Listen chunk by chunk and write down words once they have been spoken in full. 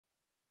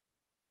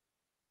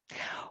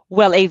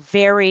Well, a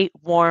very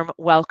warm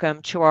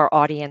welcome to our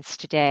audience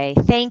today.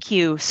 Thank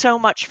you so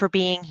much for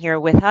being here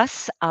with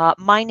us.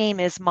 My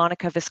name is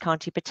Monica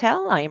Visconti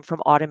Patel. I am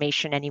from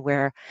Automation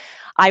Anywhere.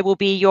 I will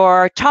be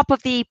your top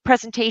of the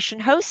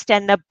presentation host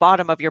and the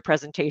bottom of your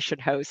presentation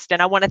host.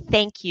 And I want to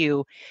thank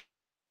you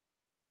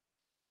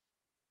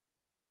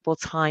for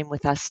time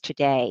with us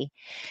today.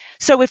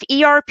 So if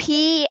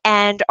ERP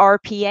and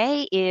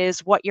RPA is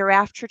what you're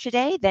after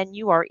today, then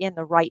you are in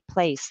the right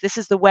place. This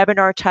is the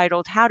webinar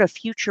titled How to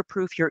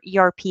Future-Proof Your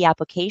ERP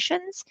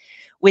Applications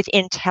with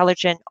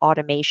Intelligent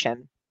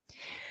Automation.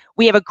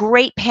 We have a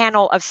great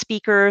panel of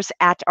speakers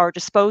at our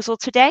disposal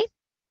today.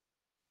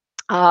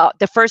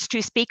 The first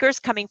two speakers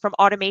coming from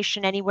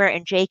Automation Anywhere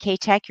and JK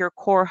Tech, your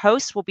core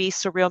hosts, will be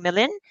Cyril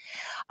Millen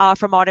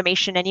from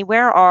Automation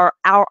Anywhere, our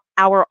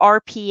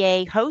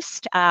RPA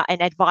host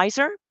and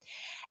advisor,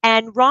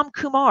 and Ram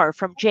Kumar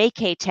from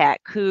JK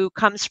Tech, who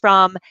comes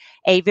from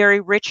a very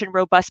rich and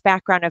robust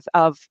background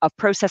of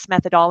process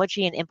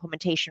methodology and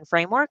implementation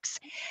frameworks.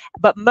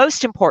 But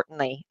most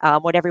importantly,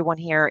 what everyone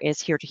here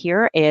is here to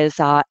hear is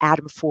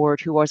Adam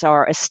Forde, who was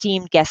our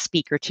esteemed guest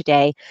speaker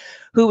today,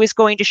 who is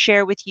going to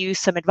share with you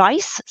some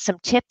advice, some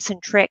tips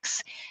and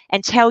tricks,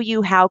 and tell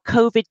you how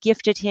COVID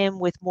gifted him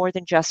with more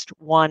than just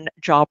one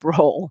job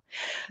role.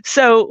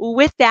 So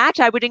with that,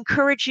 I would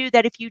encourage you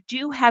that if you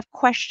do have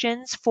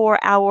questions for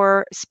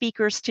our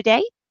speakers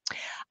today,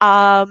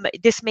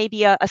 this may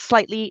be a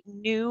slightly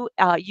new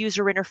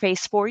user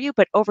interface for you,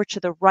 but over to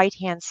the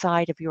right-hand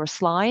side of your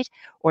slide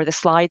or the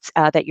slides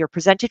that you're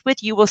presented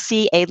with, you will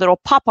see a little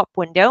pop-up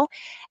window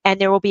and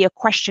there will be a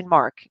question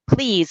mark.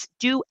 Please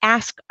do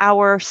ask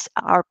our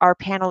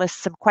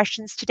panelists some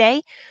questions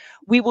today.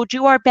 We will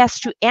do our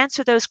best to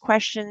answer those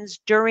questions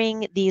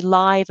during the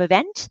live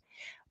event,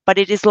 but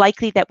it is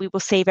likely that we will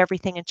save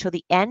everything until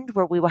the end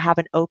where we will have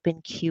an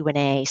open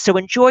Q&A. So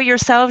enjoy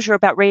yourselves. You're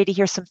about ready to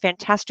hear some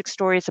fantastic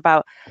stories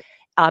about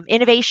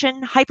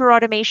innovation,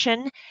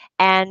 hyper-automation,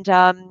 and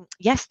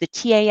yes, the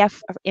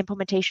TAF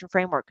implementation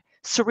framework.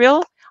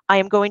 Cyril, I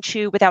am going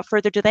to, without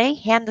further delay,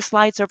 hand the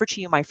slides over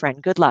to you, my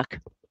friend. Good luck.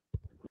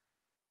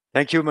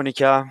 Thank you,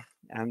 Monica.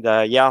 And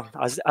yeah,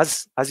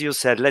 as you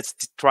said, let's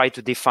try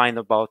to define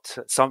about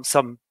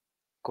some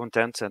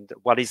content and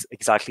what is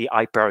exactly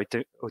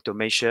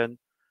hyper-automation,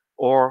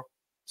 or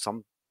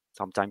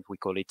sometimes we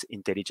call it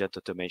intelligent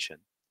automation.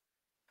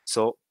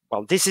 So,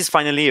 well, this is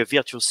finally a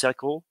virtuous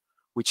circle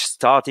which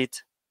started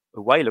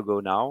a while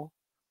ago now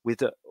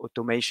with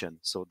automation.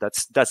 So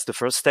that's the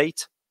first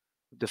stage.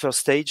 The first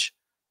stage,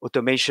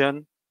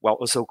 automation, well,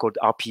 also called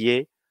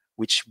RPA,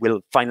 which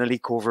will finally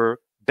cover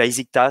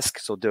basic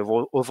tasks. So the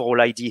overall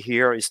idea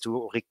here is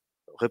to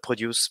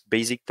reproduce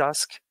basic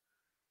tasks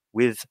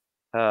with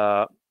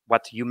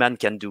what human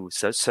can do,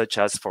 such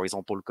as, for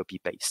example,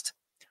 copy-paste.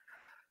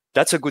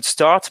 That's a good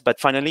start,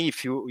 but finally,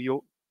 if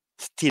you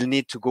still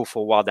need to go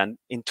forward and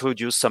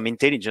introduce some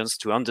intelligence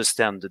to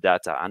understand the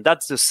data, and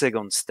that's the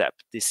second step.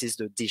 This is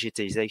the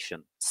digitization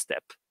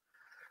step,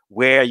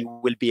 where you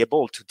will be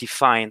able to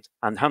define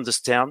and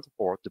understand,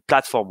 or the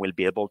platform will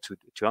be able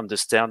to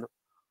understand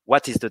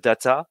what is the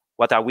data,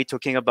 what are we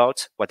talking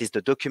about, what is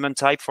the document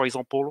type, for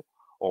example,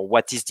 or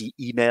what is the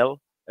email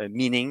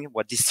meaning,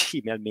 what this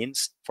email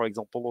means, for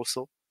example,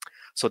 also.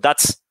 So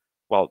that's,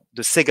 well,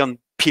 the second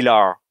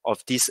pillar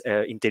of this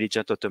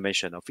intelligent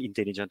automation.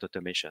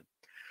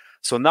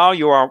 So now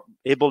you are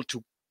able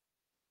to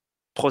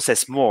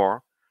process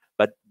more,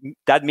 but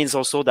that means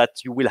also that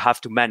you will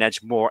have to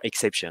manage more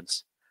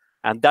exceptions.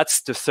 And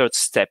that's the third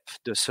step,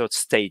 the third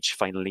stage,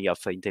 finally, of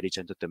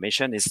intelligent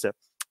automation is,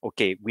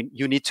 okay,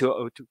 you need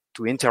to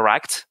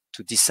interact,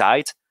 to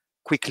decide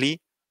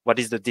quickly what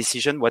is the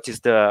decision, what is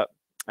the,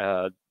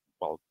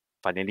 well,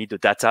 finally, the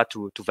data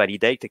to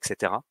validate,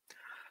 etc.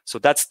 So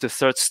that's the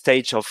third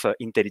stage of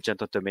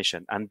intelligent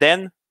automation. And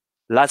then,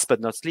 last but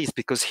not least,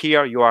 because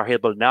here you are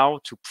able now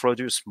to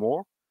produce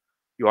more,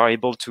 you are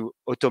able to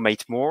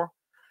automate more.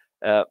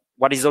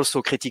 What is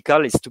also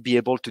critical is to be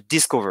able to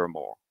discover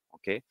more,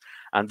 okay?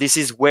 And this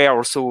is where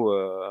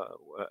also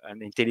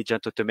an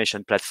intelligent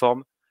automation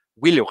platform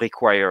will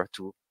require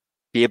to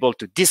be able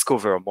to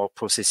discover more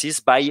processes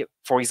by,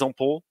 for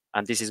example,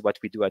 and this is what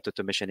we do at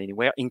Automation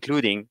Anywhere,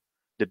 including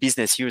the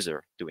business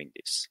user doing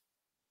this.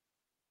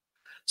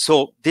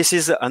 So this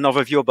is an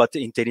overview about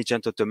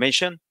intelligent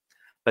automation.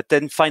 But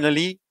then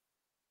finally,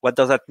 what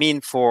does that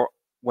mean for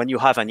when you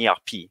have an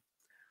ERP?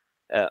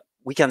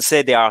 We can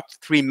say there are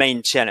three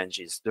main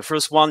challenges. The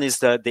first one is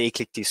the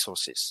eclectic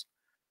sources.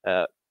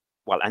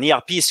 Well, an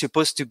ERP is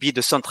supposed to be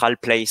the central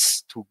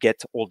place to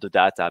get all the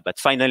data, but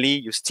finally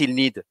you still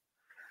need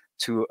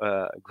to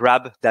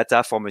grab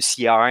data from a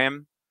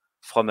CRM,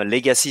 from a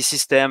legacy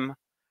system,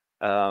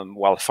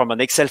 well, from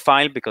an Excel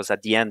file, because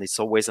at the end it's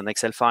always an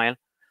Excel file,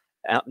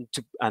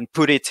 and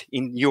put it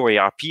in your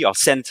ERP or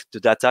send the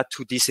data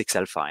to this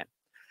Excel file.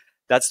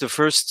 That's the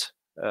first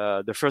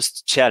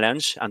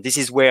challenge, and this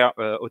is where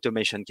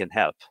automation can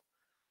help.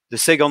 The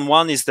second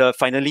one is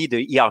finally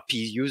the ERP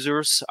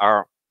users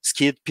are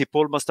skilled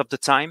people most of the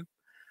time,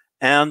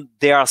 and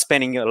they are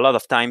spending a lot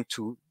of time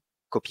to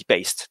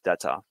copy-paste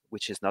data,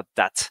 which is not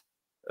that,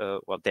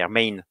 well, their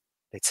main,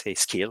 let's say,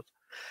 skill.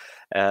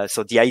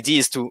 So the idea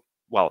is to,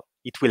 well,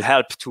 it will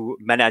help to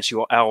manage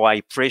your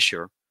ROI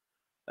pressure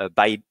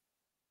by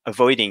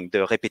avoiding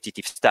the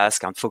repetitive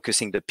task and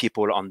focusing the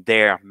people on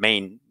their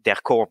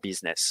core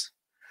business.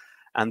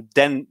 And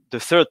then the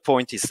third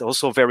point is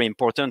also very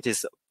important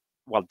is,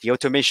 well, the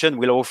automation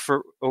will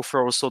offer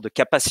also the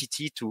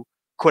capacity to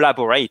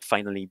collaborate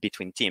finally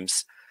between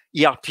teams.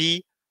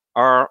 ERP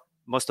are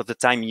most of the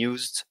time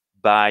used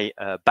by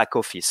back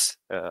office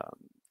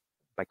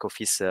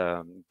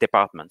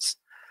departments,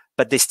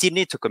 but they still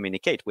need to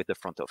communicate with the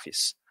front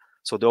office.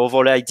 So the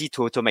overall idea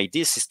to automate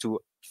this is to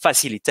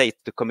facilitate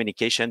the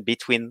communication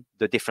between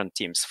the different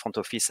teams, front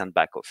office and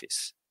back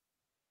office.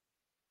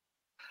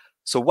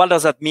 So what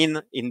does that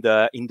mean in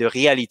the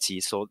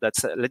reality? So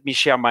that's let me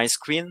share my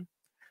screen.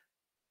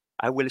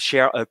 I will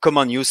share a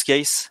common use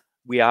case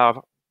we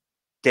are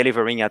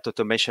delivering at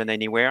Automation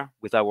Anywhere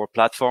with our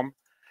platform,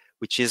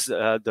 which is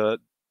a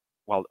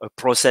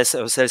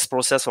sales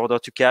process, order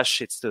to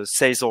cash. It's the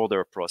sales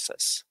order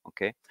process.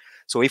 Okay.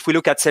 So if we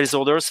look at sales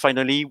orders,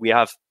 finally, we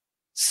have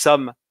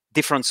some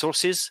different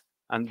sources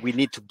and we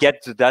need to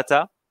get the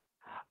data.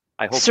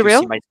 I hope Cyril? you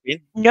see my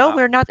screen. No,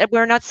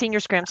 we're not seeing your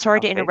screen. I'm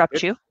sorry to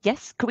interrupt you.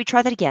 Yes, could we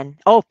try that again?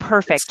 Oh,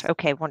 perfect. Yes.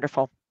 Okay,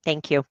 wonderful.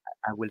 Thank you.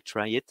 I will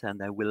try it,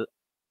 and I will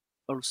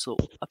also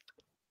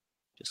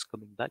just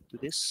coming back to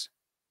this.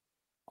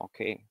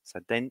 Okay, so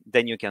then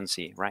you can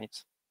see,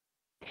 right?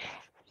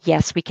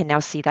 Yes, we can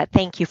now see that.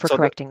 Thank you for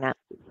correcting that.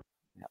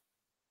 Yeah,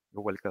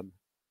 you're welcome.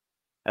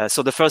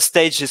 So the first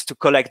stage is to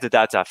collect the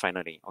data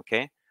finally,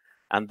 okay?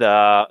 And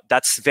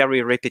that's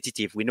very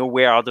repetitive. We know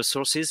where are the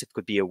sources. It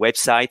could be a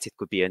website. It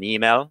could be an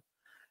email.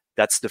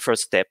 That's the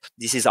first step.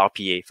 This is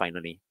RPA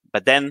finally.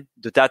 But then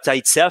the data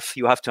itself,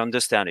 you have to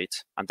understand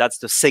it. And that's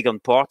the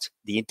second part,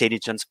 the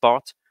intelligence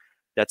part.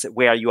 That's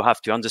where you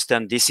have to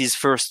understand this is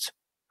first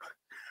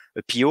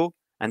a PO.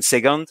 And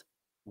second,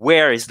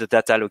 where is the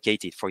data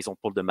located? For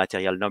example, the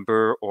material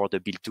number or the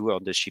bill to or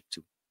the ship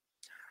to.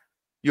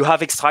 You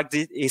have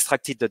extracted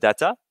the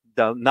data.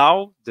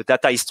 Now the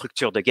data is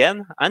structured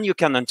again, and you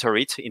can enter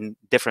it in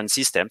different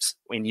systems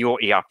in your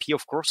ERP,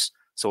 of course.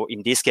 So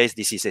in this case,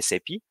 this is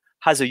SAP,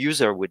 as a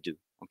user would do.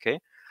 Okay.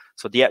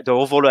 So the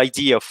overall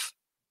idea of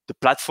the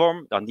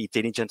platform and the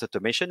intelligent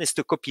automation is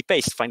to copy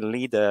paste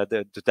finally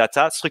the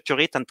data, structure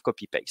it, and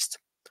copy paste.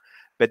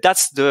 But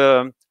that's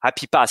the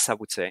happy path, I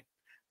would say.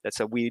 That's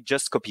we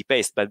just copy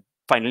paste. But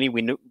finally,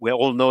 we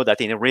all know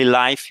that in real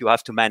life you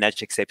have to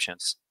manage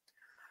exceptions.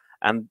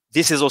 And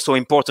this is also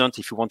important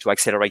if you want to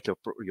accelerate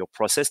your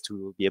process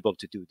to be able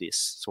to do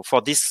this. So for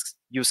this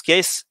use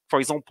case, for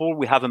example,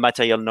 we have a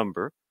material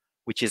number,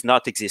 which is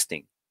not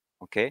existing.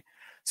 Okay.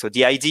 So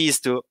the idea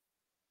is to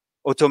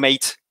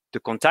automate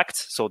the contact.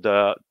 So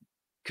the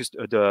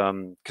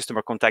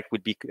customer contact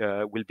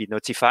will be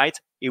notified.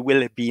 It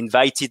will be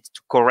invited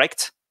to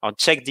correct or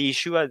check the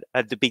issue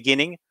at the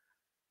beginning,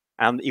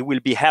 and it will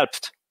be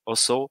helped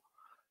also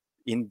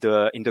in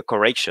the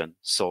correction.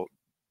 So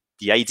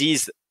the idea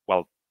is,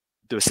 well,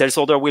 the sales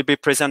order will be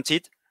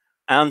presented,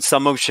 and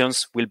some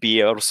options will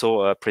be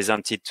also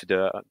presented to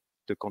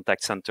the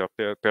contact center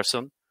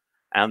person,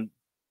 and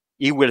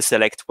he will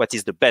select what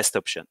is the best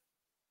option.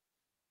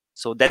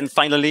 So then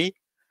finally,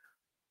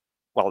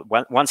 well,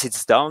 once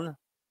it's done,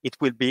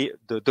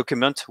 the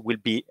document will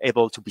be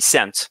able to be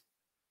sent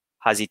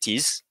as it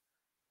is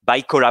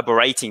by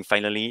collaborating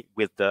finally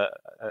with the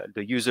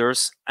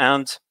users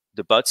and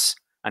the bots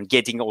and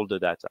getting all the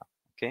data.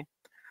 Okay,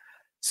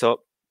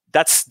 so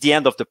that's the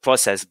end of the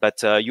process,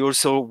 but you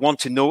also want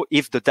to know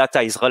if the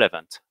data is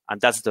relevant. And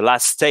that's the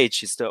last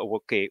stage is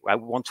okay, I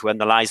want to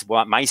analyze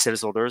my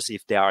sales orders,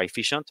 if they are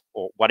efficient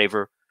or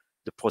whatever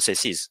the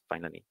process is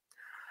finally.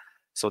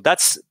 So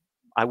that's,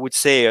 I would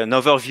say, an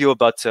overview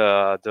about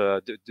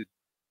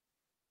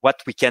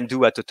what we can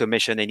do at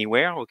Automation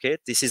Anywhere. Okay,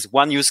 this is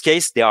one use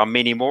case. There are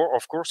many more,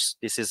 of course.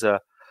 This is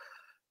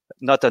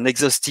not an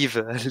exhaustive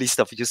list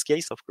of use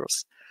case, of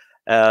course.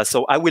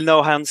 So I will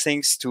now hand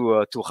things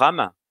to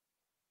Ram,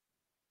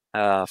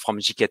 from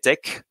GK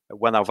Tech,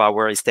 one of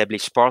our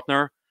established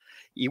partner.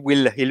 He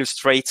will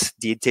illustrate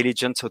the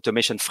intelligent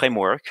automation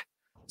framework.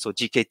 So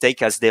GK Tech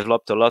has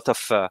developed a lot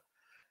of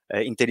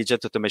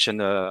intelligent automation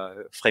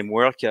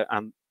framework.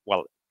 And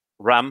well,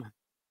 Ram,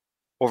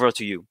 over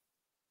to you.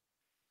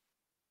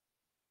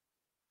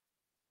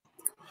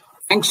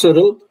 Thanks,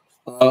 Cyril.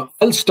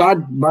 I'll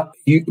start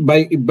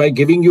by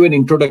giving you an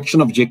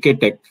introduction of GK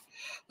Tech.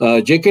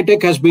 GK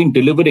Tech has been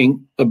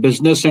delivering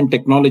business and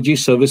technology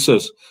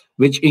services,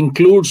 which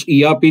includes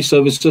ERP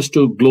services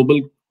to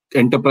global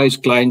enterprise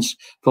clients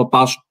for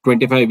past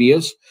 25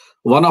 years.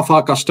 One of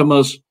our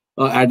customers,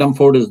 Adam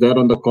Forde, is there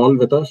on the call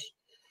with us.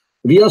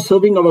 We are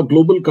serving our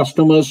global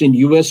customers in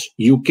US,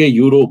 UK,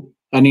 Europe,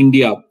 and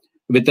India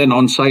with an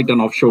on-site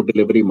and offshore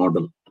delivery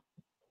model.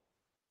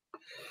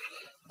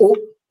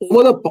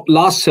 Over the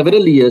last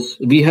several years,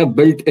 we have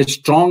built a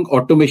strong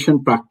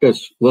automation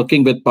practice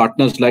working with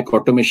partners like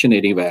Automation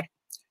Anywhere.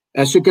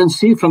 As you can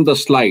see from the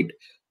slide,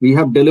 we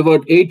have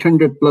delivered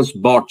 800 plus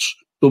bots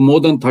to more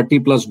than 30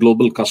 plus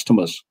global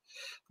customers.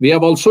 We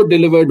have also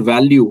delivered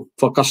value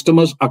for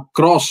customers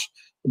across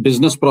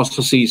business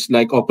processes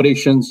like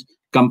operations,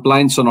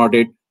 compliance and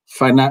audit,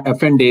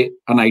 F&A,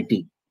 and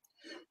IT.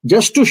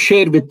 Just to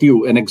share with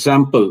you an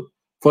example,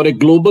 for a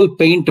global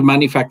paint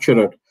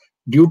manufacturer,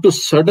 due to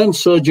sudden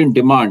surge in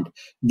demand,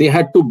 they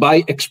had to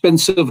buy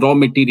expensive raw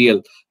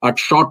material at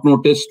short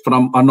notice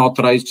from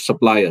unauthorized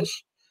suppliers.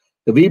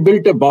 We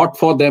built a bot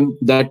for them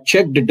that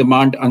checked the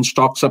demand and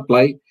stock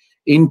supply.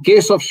 In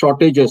case of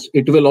shortages,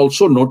 it will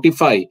also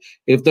notify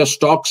if the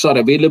stocks are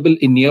available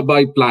in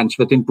nearby plants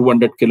within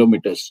 200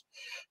 kilometers.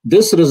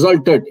 This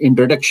resulted in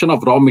reduction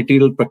of raw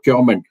material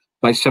procurement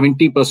by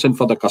 70%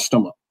 for the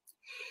customer.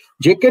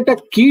 JK Tech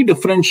key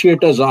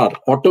differentiators are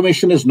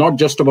automation is not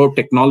just about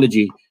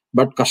technology,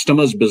 but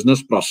customers'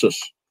 business process.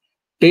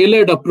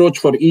 Tailored approach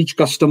for each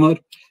customer,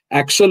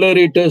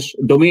 accelerators,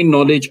 domain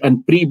knowledge,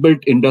 and pre-built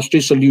industry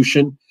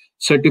solution,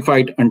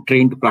 certified and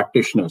trained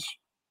practitioners.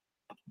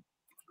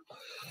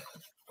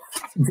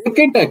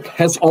 JK Tech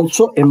has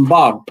also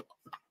embarked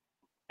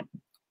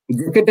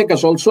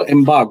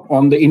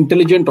on the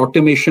Intelligent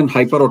Automation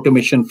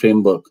Hyper-Automation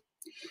framework.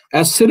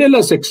 As Cyril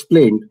has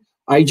explained,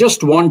 I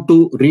just want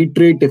to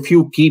reiterate a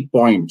few key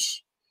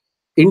points.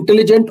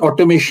 Intelligent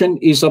automation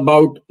is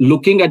about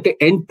looking at an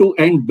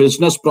end-to-end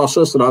business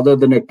process rather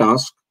than a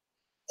task.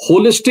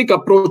 Holistic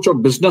approach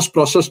of business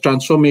process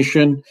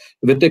transformation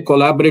with a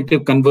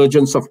collaborative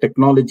convergence of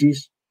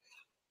technologies.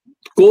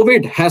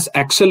 COVID has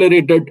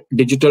accelerated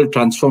digital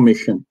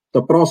transformation.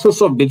 The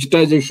process of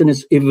digitization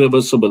is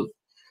irreversible.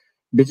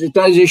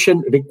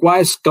 Digitization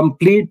requires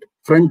complete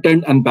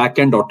front-end and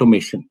back-end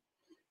automation.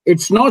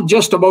 It's not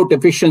just about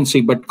efficiency,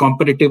 but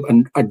competitive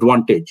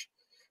advantage.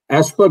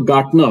 As per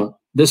Gartner,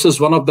 this is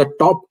one of the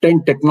top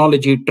 10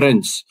 technology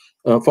trends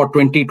for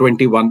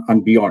 2021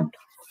 and beyond.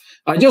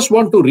 I just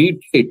want to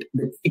reiterate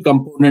the key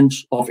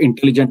components of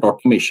intelligent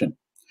automation.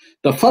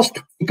 The first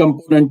key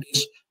component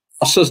is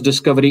process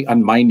discovery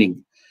and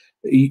mining.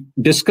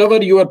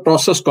 Discover your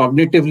process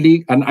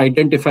cognitively and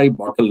identify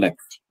bottlenecks.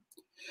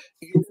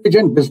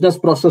 Intelligent business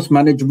process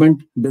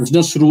management,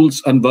 business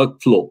rules, and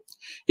workflow.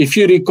 If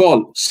you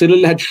recall,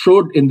 Cyril had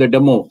showed in the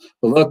demo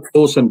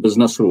workflows and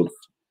business rules.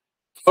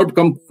 Third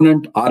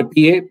component,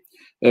 RPA,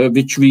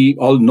 which we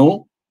all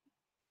know.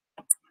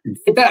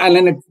 Data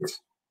analytics,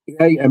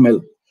 AI,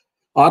 ML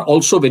are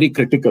also very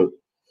critical.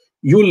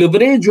 You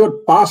leverage your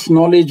past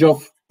knowledge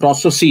of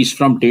processes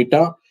from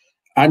data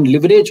and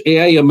leverage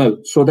AI,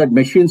 ML so that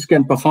machines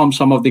can perform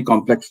some of the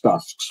complex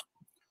tasks.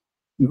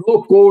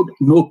 Low code,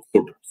 no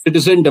code,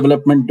 citizen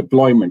development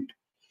deployment.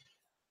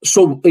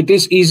 So it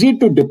is easy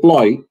to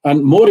deploy,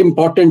 and more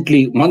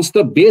importantly, once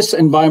the base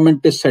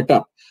environment is set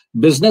up,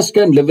 business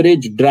can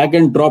leverage drag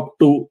and drop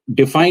to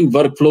define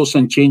workflows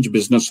and change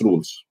business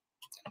rules.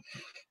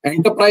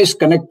 Enterprise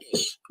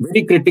connectors,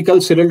 very critical.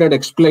 Cyril had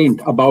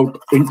explained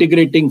about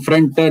integrating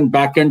front-end,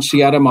 back-end,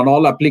 CRM on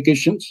all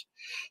applications.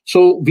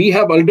 So we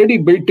have already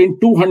built in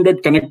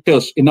 200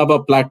 connectors in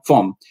our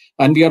platform,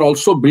 and we are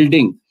also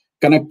building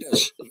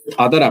connectors with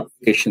other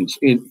applications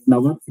in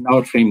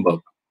our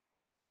framework.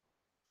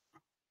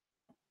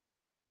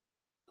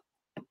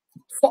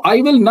 So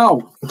I will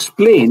now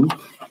explain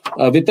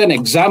with an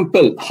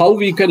example how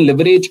we can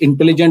leverage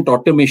intelligent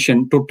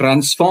automation to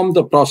transform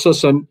the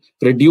process and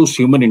reduce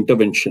human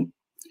intervention.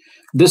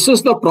 This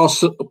is the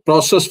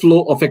process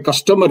flow of a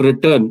customer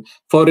return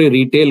for a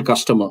retail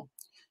customer.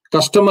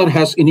 Customer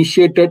has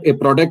initiated a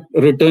product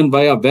return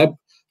via web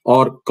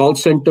or call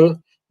center.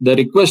 The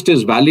request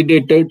is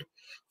validated.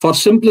 For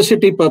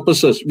simplicity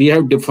purposes, we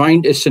have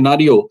defined a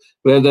scenario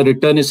where the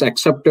return is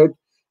accepted.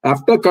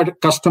 After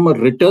customer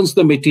returns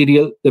the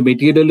material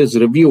is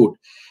reviewed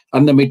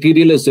and the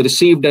material is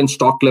received and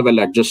stock level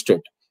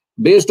adjusted.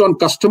 Based on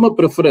customer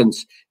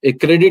preference, a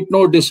credit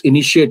note is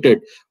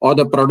initiated or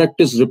the product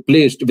is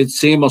replaced with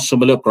same or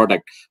similar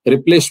product.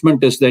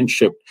 Replacement is then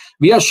shipped.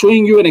 We are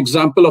showing you an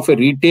example of a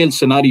retail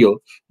scenario,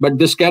 but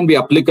this can be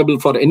applicable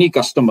for any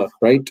customer,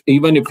 right?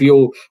 Even if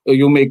you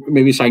make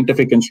maybe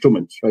scientific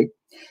instruments, right?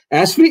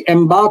 As we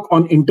embark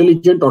on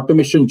intelligent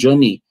automation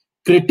journey,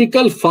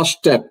 critical first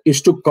step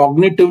is to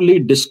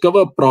cognitively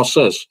discover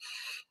process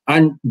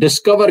and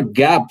discover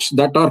gaps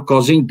that are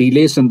causing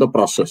delays in the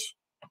process.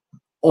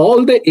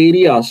 All the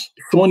areas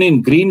shown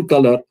in green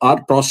color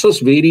are process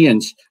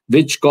variants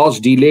which cause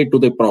delay to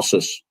the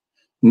process.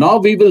 Now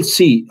we will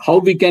see how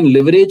we can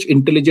leverage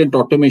intelligent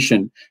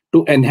automation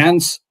to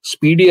enhance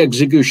speedy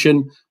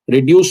execution,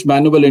 reduce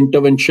manual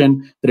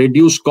intervention,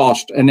 reduce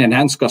cost, and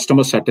enhance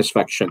customer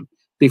satisfaction.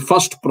 The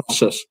first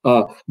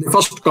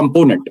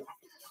component.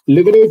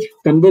 Leverage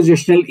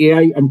conversational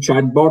AI and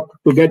chatbot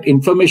to get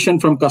information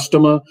from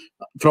customer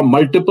from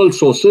multiple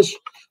sources.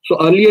 So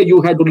earlier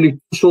you had only 2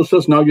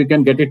 sources, now you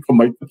can get it from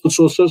multiple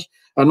sources,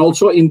 and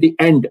also in the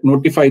end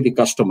notify the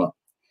customer.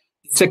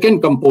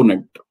 Second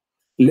component,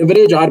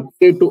 leverage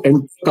RPA to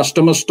enter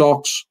customer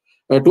stocks,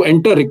 to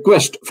enter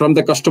request from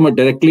the customer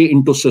directly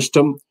into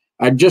system,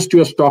 adjust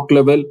your stock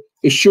level,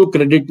 issue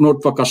credit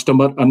note for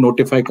customer, and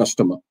notify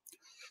customer.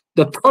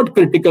 The third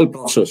critical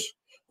process,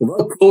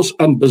 workflows,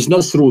 and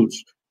business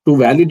rules to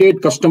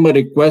validate customer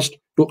requests,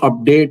 to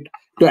update,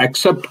 to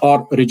accept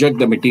or reject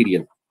the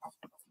material.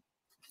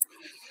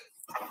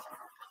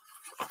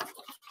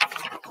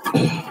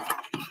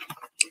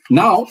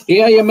 Now,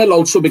 AI/ML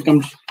also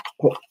becomes,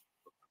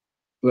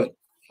 well,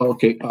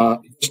 okay,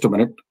 just a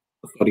minute.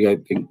 Sorry, I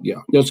think,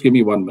 yeah, just give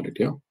me 1 minute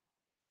here.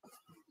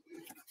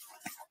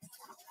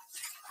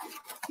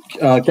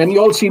 Can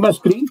you all see my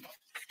screen?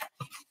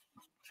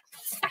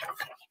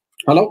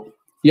 Hello?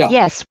 Yeah.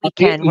 Yes, we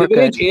can. We're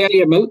leverage good.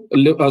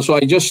 AI/ML. So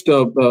I just,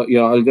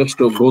 yeah, I'll just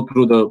go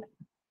through the,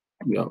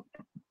 yeah.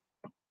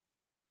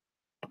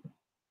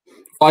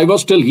 I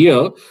was still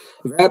here,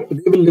 where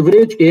we will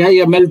leverage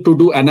AI/ML to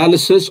do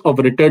analysis of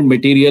returned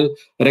material,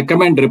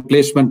 recommend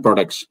replacement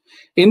products.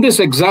 In this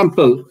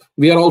example,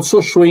 we are also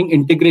showing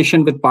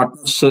integration with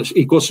partners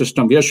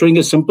ecosystem. We are showing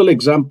a simple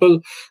example.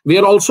 We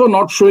are also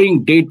not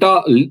showing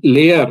data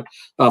layer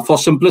for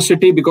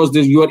simplicity, because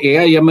your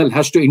AI/ML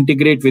has to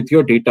integrate with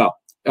your data,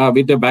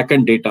 with the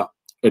backend data,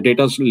 the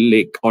data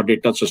lake or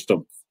data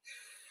system.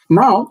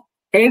 Now,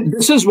 and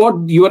this is what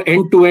your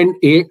end-to-end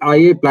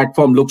AI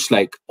platform looks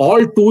like.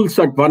 All tools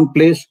at one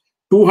place,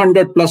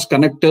 200 plus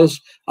connectors,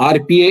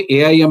 RPA,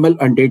 AI/ML,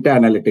 and data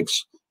analytics.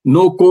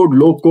 No code,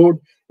 low code,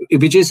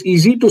 which is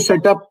easy to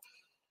set up,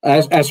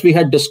 as we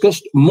had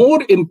discussed.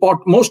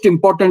 Most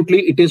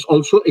importantly, it is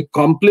also a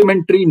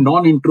complementary,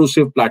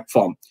 non-intrusive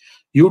platform.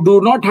 You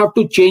do not have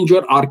to change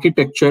your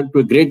architecture to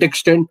a great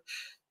extent,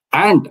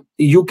 and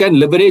you can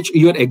leverage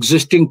your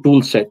existing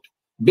tool set.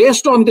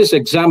 Based on this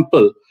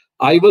example,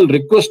 I will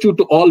request you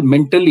to all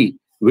mentally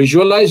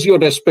visualize your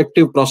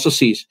respective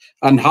processes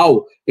and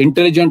how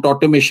intelligent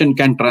automation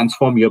can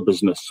transform your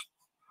business.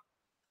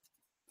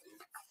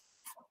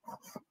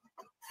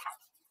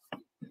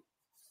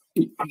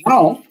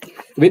 Now,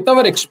 with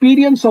our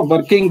experience of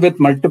working with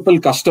multiple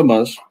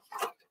customers,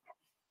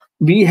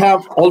 we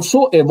have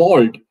also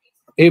evolved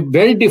a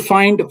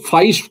well-defined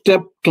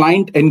 5-step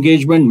client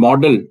engagement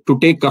model to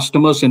take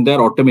customers in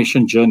their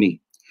automation journey.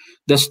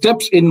 The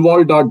steps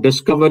involved are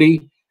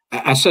discovery,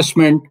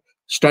 assessment,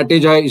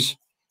 strategize,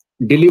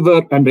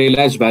 deliver, and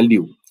realize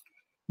value.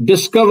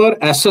 Discover,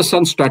 assess,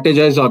 and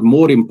strategize are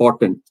more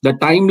important. The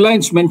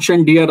timelines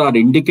mentioned here are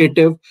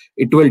indicative.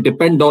 It will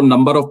depend on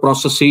number of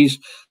processes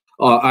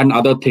and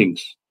other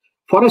things.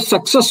 For a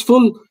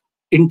successful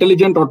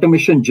intelligent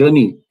automation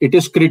journey, it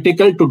is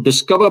critical to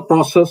discover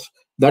process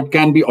that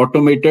can be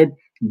automated,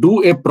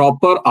 do a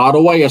proper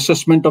ROI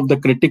assessment of the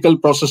critical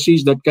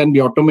processes that can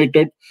be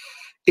automated,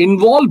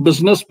 involve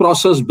business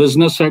process,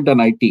 business head,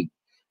 and IT.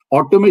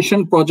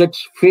 Automation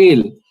projects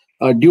fail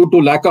due to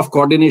lack of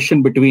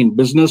coordination between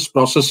business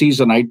processes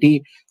and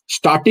IT,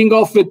 starting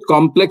off with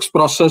complex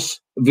process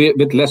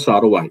with less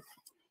ROI.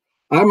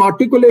 I'm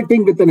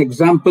articulating with an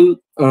example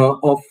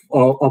of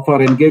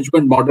our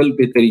engagement model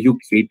with a UK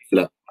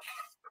retailer.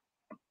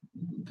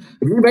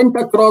 We went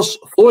across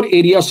 4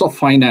 areas of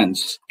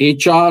finance: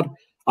 HR,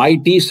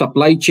 IT,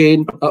 supply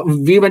chain.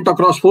 We went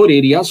across 4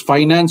 areas: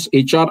 finance,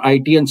 HR,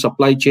 IT, and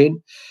supply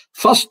chain.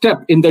 First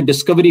step in the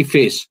discovery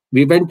phase,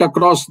 we went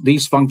across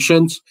these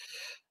functions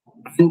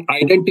and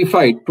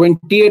identified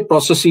 28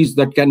 processes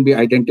that can be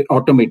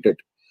automated.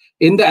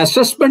 In the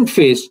assessment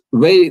phase,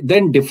 we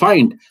then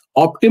defined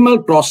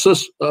optimal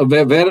process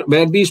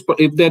where these,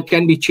 if there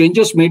can be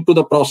changes made to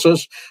the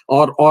process,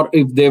 or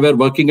if they were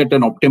working at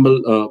an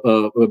optimal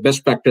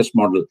best practice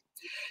model.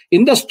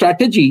 In the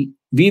strategy,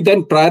 we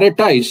then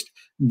prioritized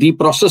the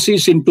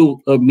processes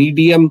into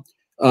medium,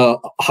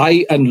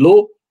 high, and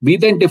low. We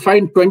then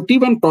defined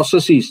 21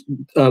 processes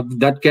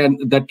that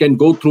can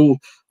go through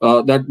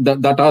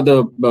that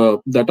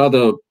are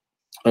the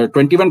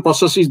 21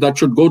 processes that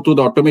should go through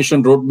the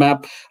automation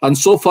roadmap, and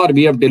so far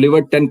we have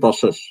delivered 10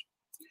 processes.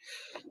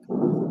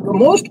 The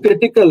most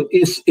critical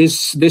is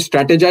the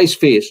strategize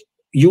phase.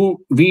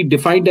 We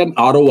defined an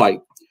ROI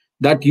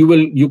that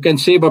you can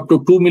save up to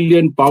 £2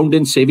 million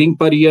in saving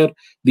per year.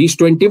 These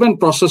 21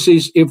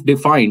 processes, if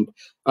defined,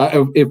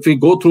 if we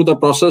go through the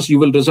process, you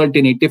will result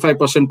in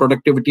 85%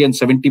 productivity and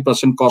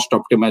 70% cost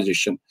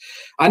optimization.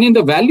 And in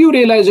the value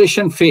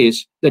realization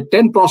phase, the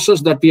 10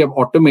 processes that we have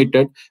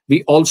automated,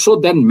 we also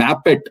then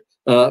map it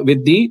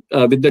with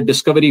the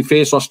discovery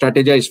phase or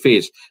strategize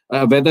phase,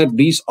 whether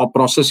these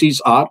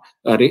processes are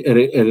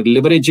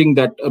leveraging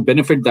that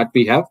benefit that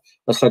we have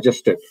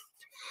suggested.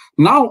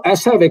 Now,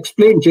 as I've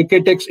explained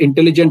JK Tech's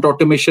intelligent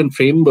automation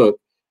framework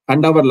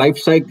and our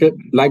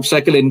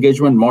lifecycle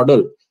engagement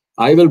model,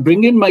 I will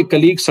bring in my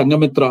colleague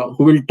Sangamitra,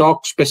 who will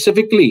talk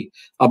specifically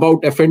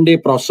about F&A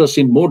process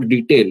in more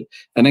detail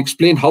and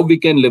explain how we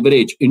can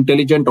leverage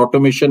intelligent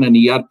automation and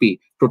ERP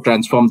to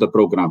transform the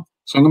program.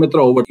 Sangamitra,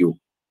 over to you.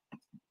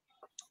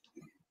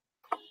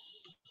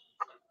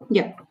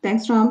 Yeah,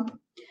 thanks, Ram,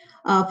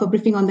 for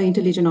briefing on the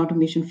intelligent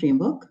automation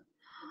framework.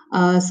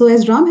 So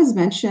as Ram has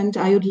mentioned,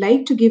 I would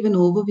like to give an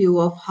overview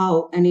of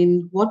how and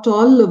in what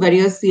all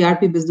various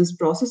ERP business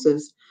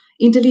processes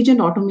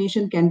intelligent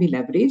automation can be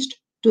leveraged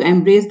to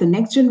embrace the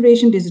next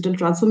generation digital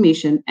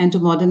transformation and to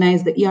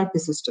modernize the ERP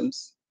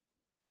systems.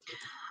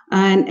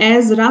 And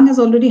as Ram has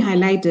already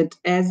highlighted,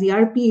 as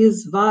ERP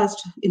is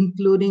vast,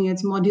 including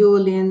its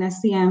module in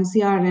SCM,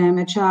 CRM,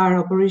 HR,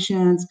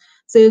 operations,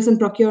 sales and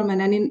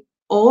procurement, and in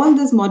all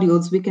these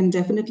modules, we can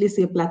definitely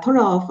see a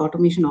plethora of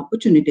automation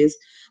opportunities.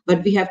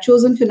 But we have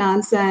chosen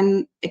finance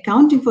and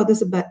accounting for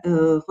this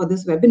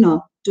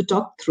webinar to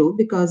talk through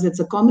because it's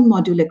a common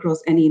module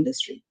across any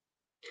industry.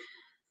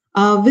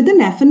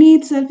 Within F&E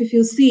itself, if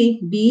you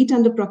see, be it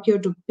under procure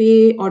to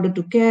pay, order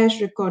to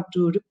cash, record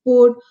to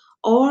report,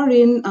 or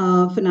in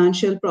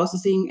financial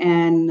processing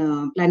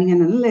and planning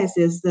and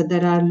analysis, that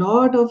there are a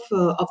lot of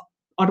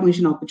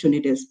automation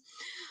opportunities.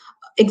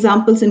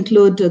 Examples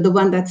include the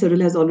one that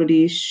Cyril has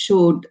already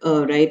showed,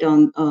 right,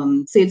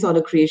 on sales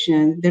order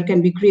creation. There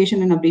can be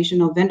creation and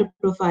updation of vendor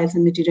profiles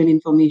and material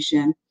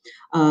information,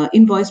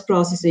 invoice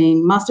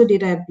processing, master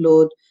data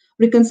upload,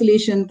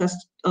 reconciliation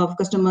of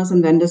customers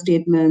and vendor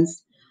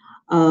statements.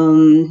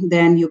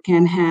 Then you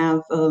can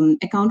have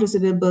account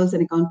receivables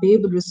and account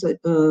payable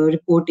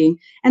reporting,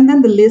 and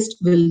then the list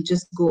will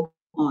just go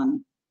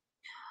on.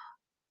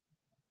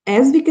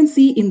 As we can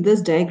see in this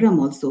diagram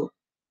also,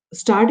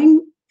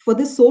 starting for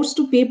the source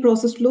to pay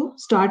process flow,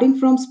 starting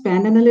from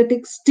spend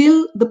analytics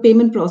till the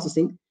payment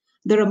processing,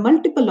 there are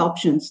multiple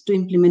options to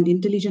implement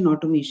intelligent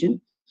automation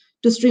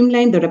to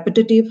streamline the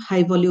repetitive,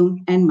 high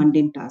volume, and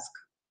mundane task.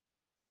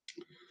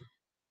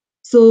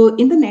 So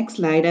in the next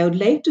slide, I would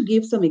like to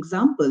give some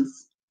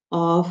examples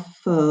of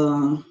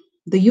the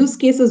use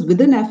cases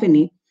within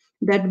F&E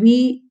that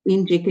we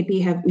in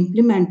JKT have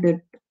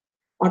implemented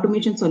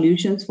automation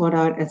solutions for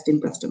our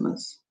esteemed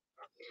customers.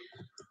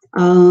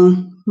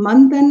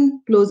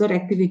 Month-end closer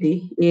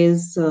activity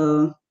is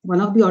one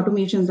of the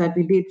automations that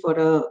we did for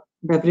a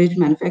beverage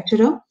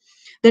manufacturer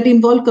that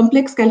involved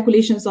complex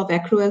calculations of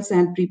accruals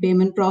and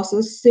prepayment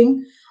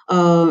processing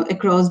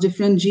across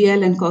different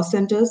GL and cost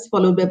centers,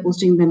 followed by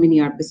posting them in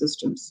ERP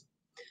systems.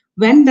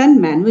 When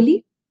done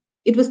manually,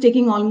 it was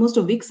taking almost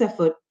a week's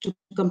effort to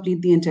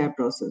complete the entire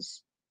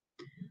process.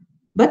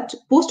 But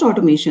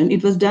post-automation,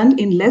 it was done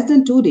in less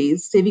than 2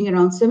 days, saving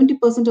around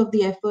 70% of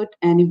the effort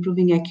and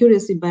improving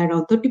accuracy by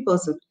around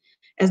 30%,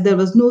 as there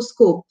was no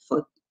scope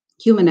for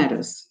human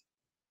errors.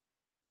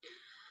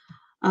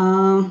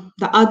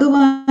 The other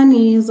one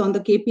is on the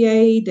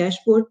KPI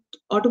dashboard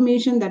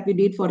automation that we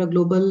did for a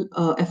global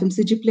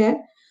FMCG player,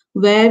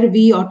 where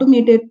we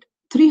automated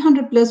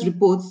 300 plus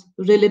reports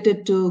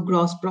related to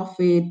gross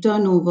profit,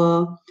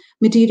 turnover,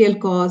 material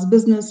costs,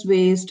 business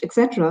waste,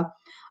 etc.,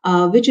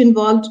 which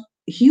involved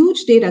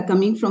huge data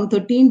coming from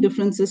 13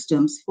 different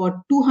systems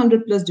for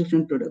 200 plus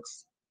different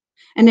products.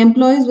 And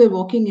employees were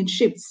working in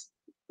shifts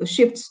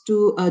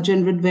to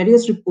generate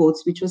various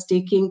reports, which was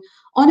taking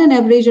on an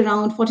average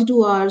around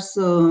 42 hours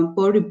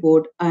per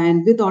report.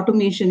 And with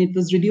automation, it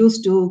was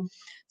reduced to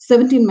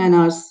 17 man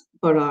hours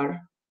per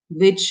hour,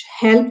 which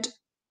helped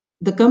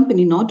the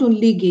company not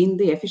only gain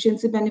the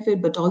efficiency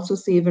benefit, but also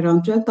save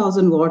around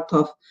 12,000 worth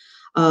of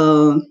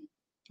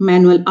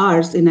manual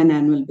hours in an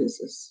annual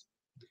basis.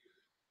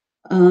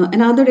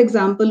 Another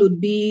example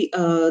would be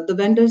the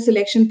vendor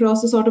selection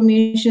process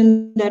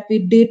automation that we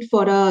did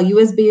for a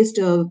US-based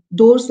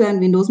doors and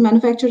windows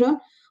manufacturer,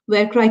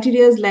 where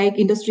criteria like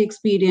industry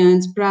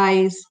experience,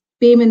 price,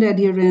 payment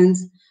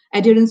adherence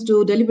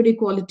to delivery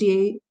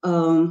quality,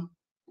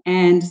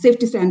 and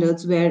safety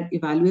standards were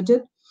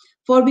evaluated,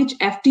 for which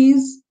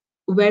FTs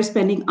were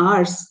spending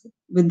hours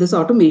with this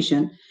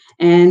automation.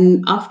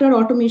 And after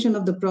automation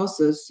of the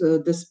process,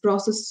 this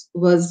process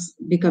was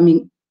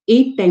becoming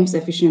 8 times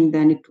efficient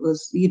than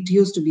it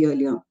used to be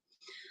earlier.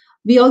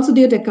 We also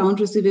did account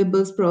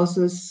receivables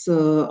process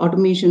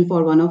automation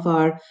for one of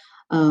our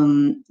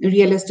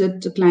real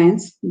estate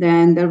clients.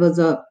 Then there was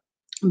a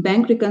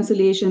bank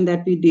reconciliation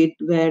that we did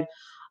where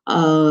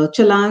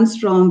challans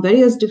from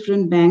various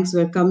different banks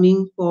were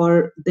coming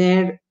for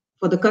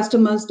the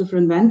customers,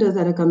 different vendors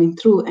that are coming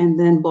through, and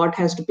then bot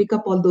has to pick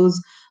up all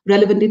those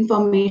relevant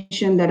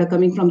information that are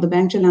coming from the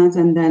bank challans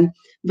and then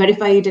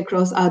verify it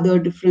across other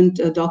different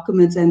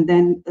documents, and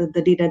then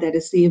the data that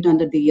is saved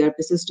under the ERP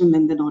system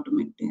and then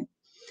automate it.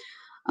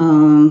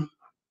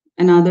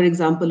 Another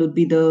example would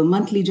be the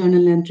monthly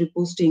journal entry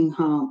posting,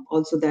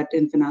 also that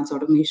in finance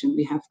automation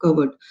we have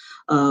covered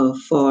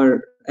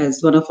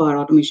as one of our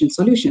automation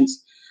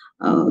solutions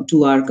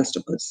to our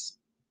customers.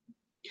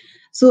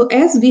 So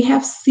as we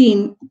have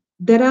seen,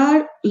 there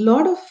are a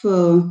lot of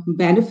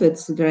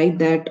benefits, right,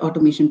 that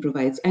automation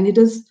provides, and it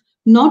is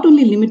not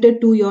only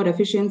limited to your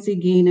efficiency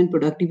gain and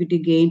productivity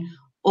gain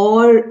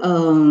or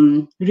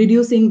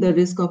reducing the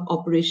risk of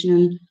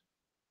operational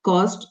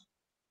cost.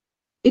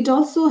 It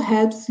also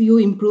helps you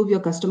improve your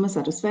customer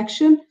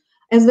satisfaction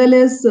as well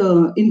as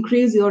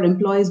increase your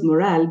employees'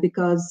 morale,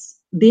 because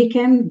they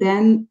can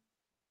then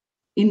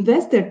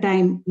invest their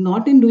time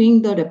not in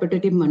doing the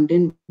repetitive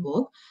mundane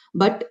work,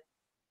 but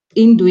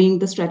in doing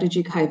the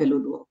strategic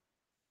high-value work.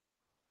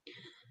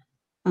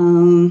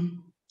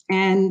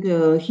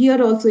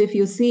 Here also, if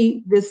you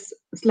see, this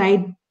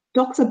slide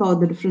talks about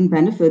the different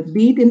benefits,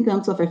 be it in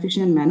terms of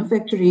efficient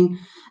manufacturing,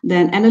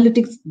 then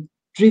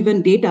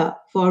analytics-driven data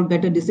for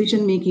better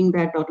decision-making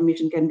that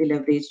automation can be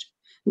leveraged,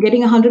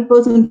 getting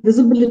 100%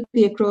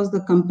 visibility across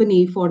the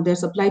company for their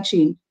supply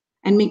chain,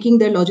 and making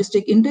their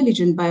logistic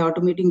intelligent by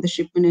automating the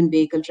shipment and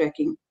vehicle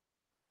tracking.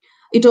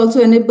 It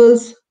also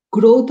enables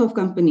growth of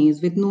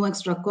companies with no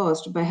extra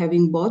cost by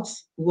having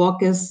bots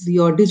work as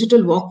your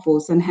digital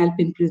workforce and help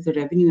increase the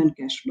revenue and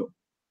cash flow.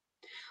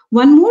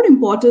 One more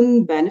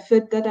important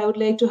benefit that I would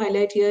like to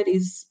highlight here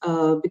is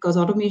because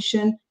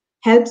automation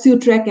helps you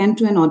track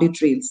end-to-end audit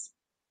trails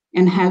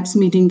and helps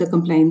meeting the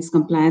compliance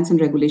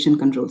and regulation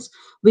controls,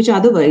 which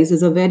otherwise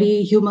is a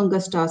very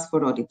humongous task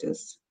for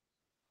auditors.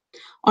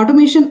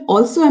 Automation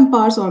also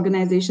empowers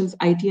organizations'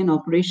 IT and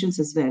operations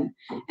as well.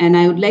 And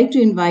I would like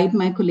to invite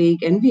my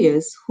colleague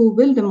NVS, who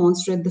will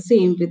demonstrate the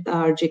same with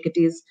our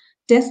JKT's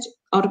test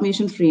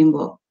automation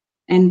framework.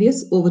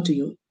 NVS, over to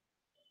you.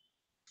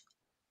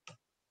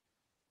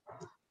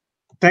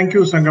 Thank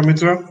you,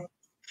 Sangamitra,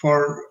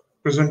 for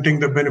presenting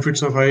the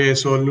benefits of IA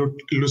so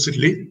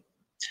lucidly.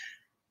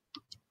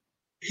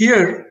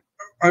 Here,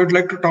 I would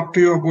like to talk to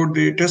you about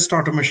the test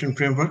automation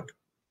framework.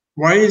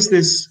 Why is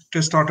this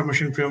test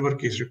automation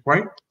framework is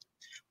required?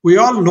 We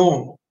all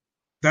know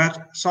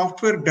that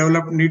software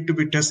developed need to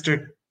be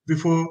tested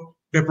before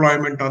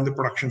deployment on the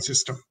production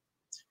system.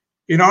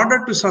 In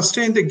order to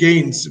sustain the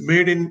gains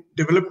made in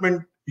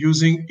development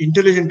using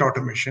intelligent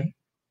automation,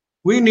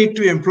 we need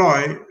to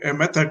employ a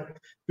method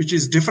which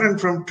is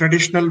different from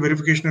traditional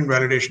verification and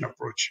validation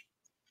approach.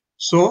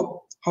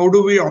 So how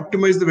do we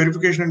optimize the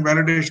verification and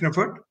validation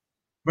effort?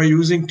 By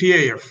using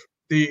TAF,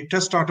 the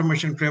test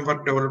automation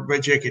framework developed by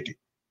JKT.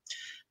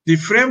 The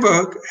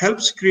framework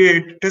helps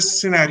create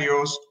test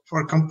scenarios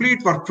for complete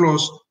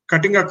workflows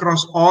cutting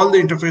across all the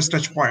interface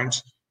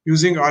touchpoints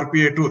using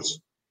RPA tools.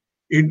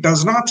 It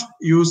does not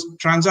use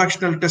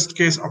transactional test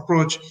case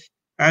approach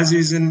as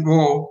is in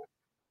vogue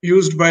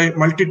used by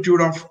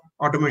multitude of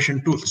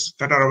automation tools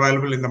that are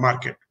available in the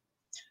market.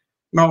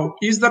 Now,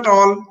 is that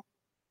all?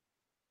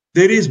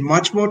 There is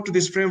much more to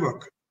this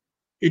framework.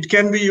 It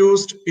can be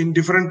used in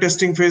different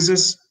testing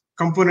phases,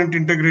 component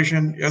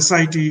integration,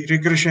 SIT,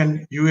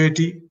 regression,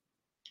 UAT.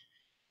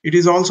 It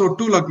is also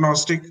tool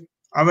agnostic,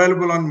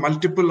 available on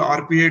multiple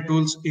RPA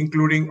tools,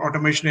 including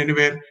Automation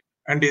Anywhere,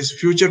 and is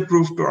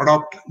future-proof to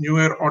adopt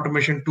newer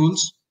automation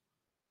tools.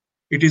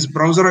 It is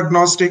browser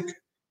agnostic.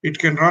 It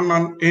can run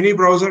on any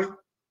browser.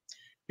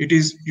 It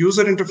is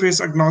user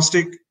interface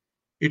agnostic.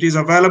 It is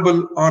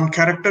available on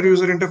character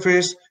user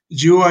interface,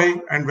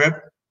 GUI, and web.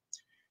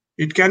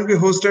 It can be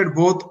hosted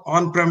both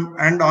on-prem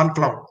and on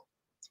cloud.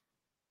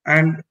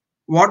 And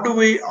what do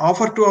we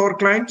offer to our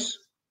clients?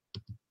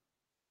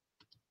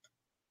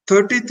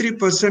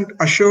 33%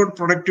 assured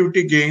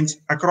productivity gains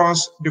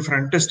across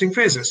different testing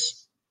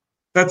phases.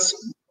 That's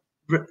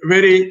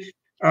very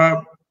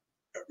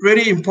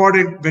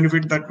important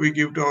benefit that we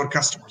give to our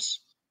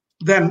customers.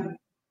 Then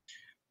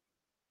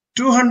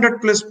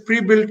 200 plus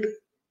pre-built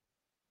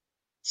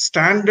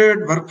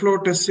standard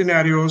workflow test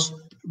scenarios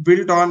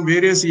built on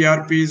various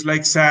ERPs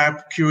like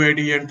SAP,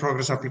 QAD, and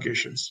Progress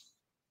applications.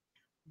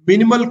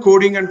 Minimal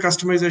coding and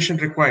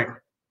customization required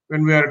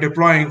when we are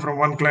deploying from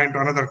one client to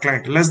another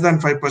client, less than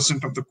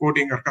 5% of the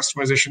coding or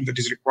customization that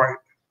is required.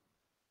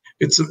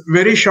 It's a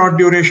very short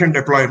duration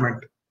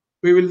deployment.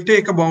 We will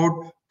take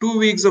about 2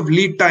 weeks of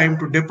lead time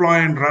to deploy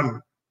and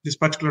run this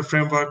particular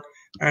framework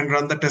and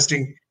run the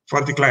testing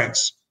for the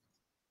clients.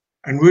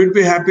 And we'll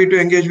be happy to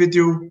engage with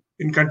you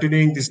in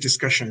continuing this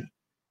discussion.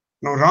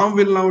 Now, Ram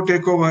will now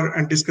take over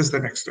and discuss the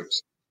next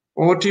steps.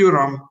 Over to you,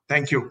 Ram.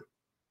 Thank you.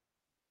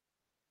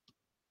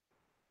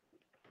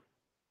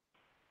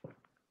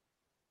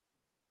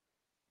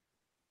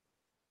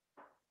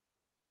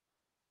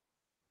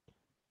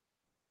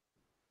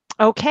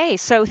 Okay,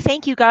 so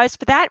thank you guys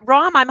for that.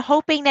 Ram, I'm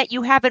hoping that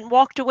you haven't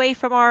walked away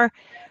from our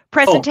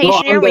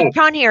presentation here. We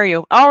can't hear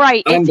you. All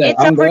right, it's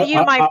up to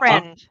you, my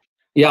friend.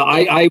 Yeah,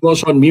 I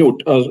was on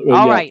mute.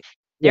 All right,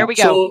 there we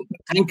go. So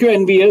thank you,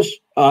 NVS.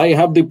 I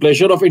have the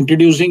pleasure of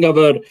introducing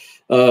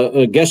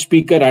our guest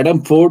speaker,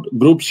 Adam Forde,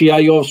 Group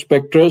CIO of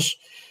Spectris,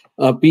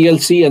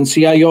 PLC, and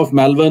CIO of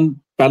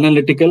Malvern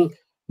Panalytical.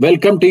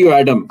 Welcome to you,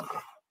 Adam.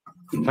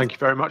 Thank you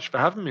very much for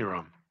having me,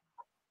 Ram.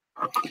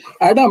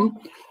 Adam,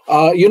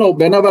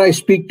 whenever I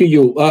speak to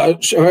you,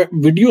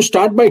 would you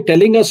start by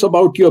telling us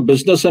about your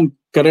business and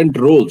current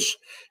roles,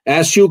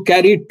 as you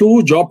carry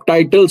 2 job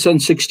titles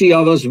and 60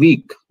 hours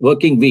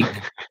working week?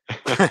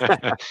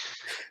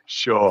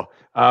 Sure.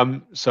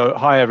 So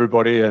hi,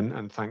 everybody,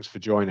 and thanks for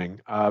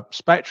joining.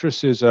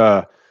 Spectris is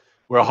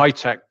we're a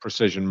high-tech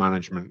precision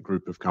management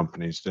group of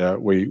companies.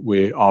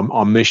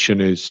 Our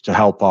mission is to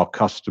help our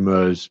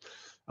customers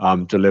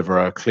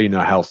deliver a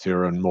cleaner,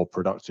 healthier, and more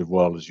productive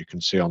world, as you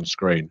can see on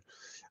screen.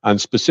 And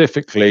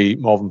specifically,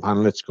 Malvern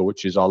Panalytical,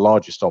 which is our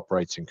largest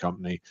operating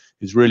company,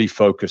 is really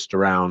focused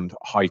around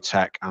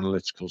high-tech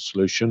analytical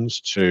solutions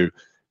to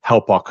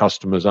help our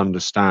customers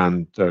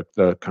understand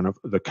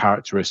the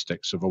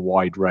characteristics of a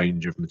wide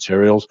range of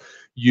materials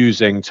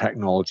using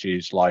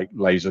technologies like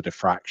laser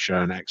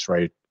diffraction,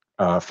 X-ray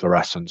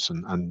fluorescence,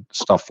 and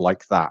stuff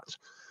like that.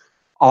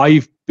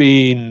 I've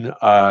been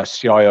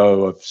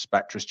CIO of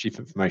Spectris, Chief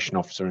Information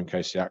Officer, in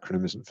case the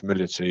acronym isn't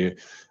familiar to you,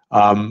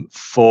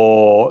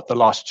 for the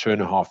last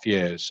 2.5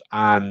 years.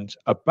 And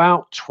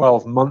about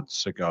 12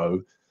 months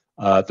ago,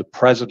 the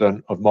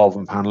president of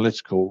Malvern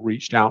Panalytical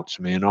reached out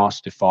to me and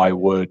asked if I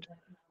would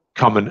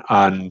come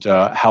and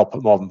help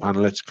at Malvern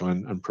Panalytical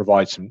and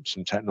provide some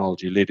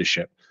technology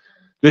leadership.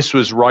 This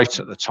was right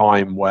at the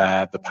time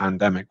where the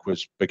pandemic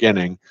was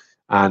beginning.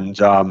 And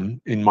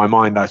in my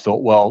mind, I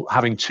thought, well,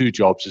 having 2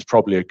 jobs is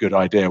probably a good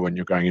idea when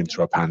you're going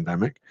into a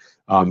pandemic.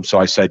 So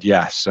I said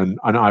yes. And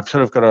I've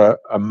sort of got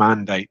a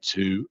mandate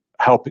to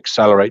help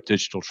accelerate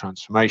digital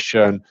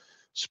transformation,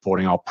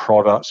 supporting our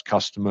products,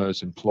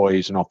 customers,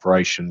 employees, and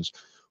operations,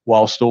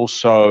 whilst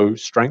also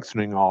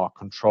strengthening our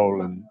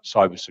control and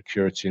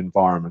cybersecurity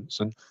environments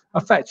and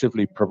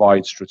effectively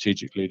provide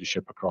strategic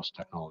leadership across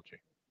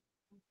technology.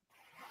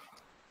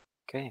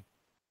 Okay.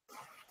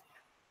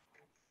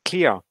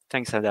 Clear.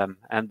 Thanks, Adam.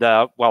 And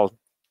well,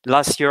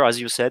 last year, as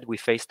you said, we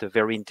faced a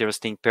very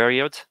interesting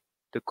period,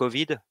 the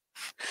COVID.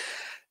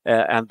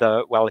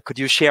 Well, could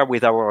you share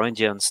with our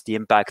audience the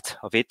impact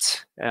of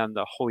it and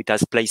how it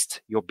has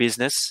placed your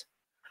business,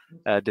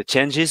 the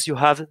changes you've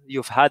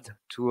had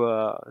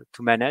to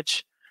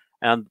manage,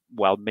 and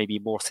well, maybe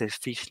more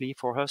selfishly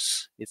for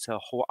us, it's a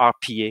how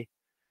RPA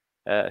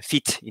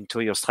fit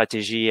into your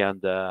strategy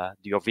and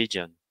your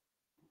vision.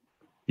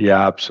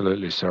 Yeah,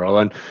 absolutely, Cyril.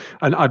 And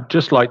I'd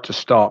just like to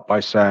start by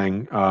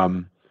saying,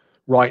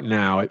 right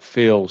now it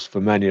feels for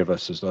many of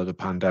us as though the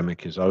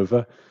pandemic is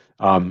over.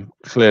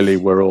 Clearly,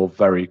 we're all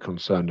very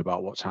concerned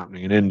about what's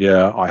happening in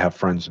India. I have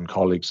friends and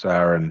colleagues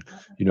there, and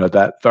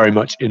they're very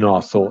much in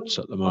our thoughts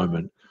at the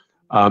moment.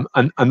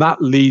 And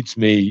that leads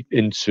me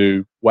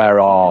into where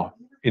our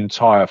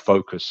entire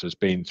focus has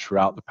been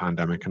throughout the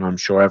pandemic, and I'm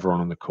sure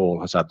everyone on the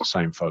call has had the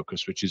same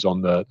focus, which is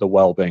on the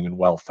well-being and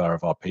welfare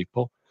of our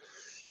people.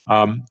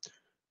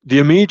 The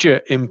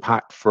immediate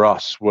impact for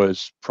us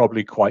was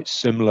probably quite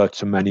similar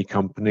to many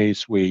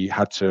companies. We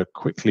had to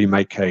quickly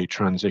make a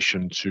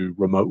transition to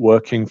remote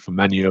working for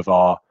many of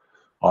our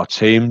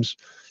teams.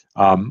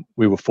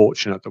 We were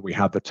fortunate that we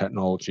had the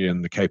technology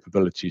and the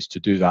capabilities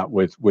to do that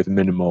with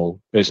minimal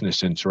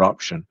business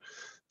interruption.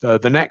 The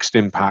next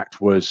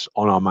impact was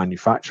on our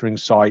manufacturing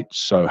sites.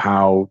 So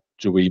how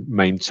do we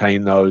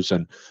maintain those?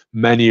 And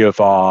many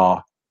of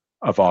our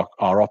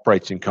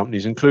operating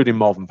companies, including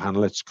Malvern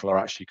Panalytical, are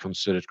actually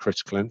considered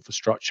critical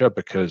infrastructure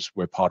because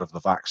we're part of the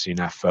vaccine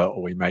effort,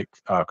 or we make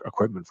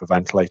equipment for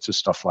ventilators,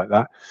 stuff like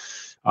that.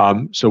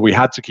 So we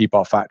had to keep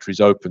our factories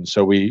open.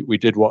 So we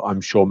did what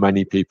I'm sure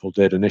many people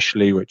did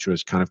initially, which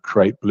was kind of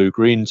create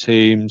blue-green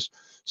teams,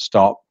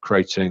 start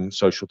creating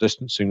social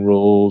distancing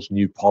rules,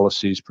 new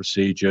policies,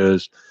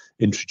 procedures,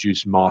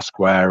 introduce mask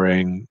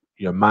wearing,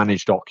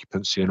 managed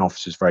occupancy in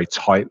offices very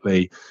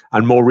tightly,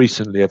 and more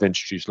recently have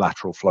introduced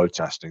lateral flow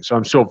testing. So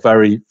I'm sure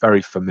very,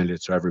 very familiar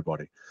to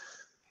everybody.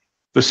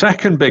 The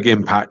second big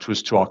impact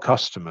was to our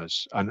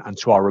customers and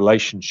to our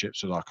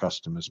relationships with our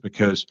customers,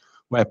 because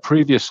where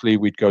previously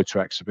we'd go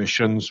to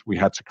exhibitions, we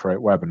had to create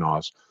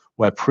webinars.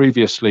 Where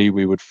previously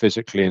we would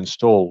physically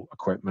install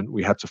equipment,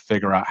 we had to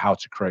figure out how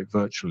to create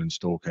virtual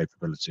install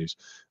capabilities.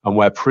 And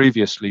where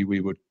previously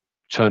we would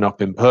turn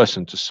up in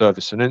person to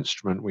service an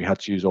instrument, we had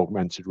to use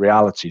augmented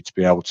reality to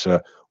be able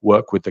to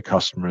work with the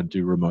customer and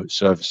do remote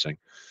servicing.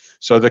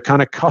 So the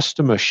kind of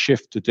customer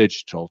shift to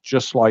digital,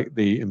 just like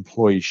the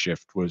employee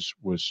shift, was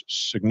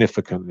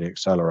significantly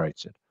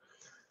accelerated.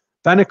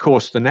 Then, of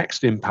course, the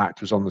next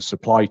impact was on the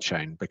supply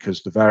chain,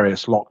 because the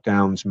various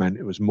lockdowns meant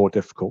it was more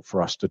difficult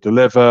for us to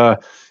deliver,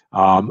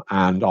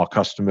 and our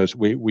customers,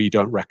 we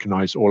don't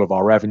recognize all of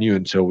our revenue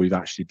until we've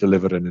actually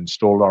delivered and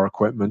installed our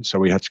equipment. So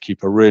we had to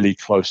keep a really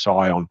close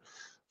eye on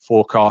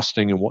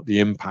forecasting and what the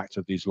impact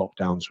of these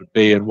lockdowns would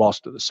be, and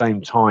whilst at the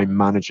same time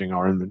managing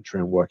our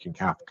inventory and working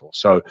capital.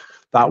 So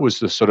that was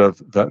the sort of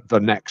the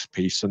next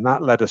piece, and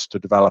that led us to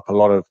develop a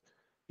lot of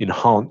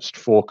enhanced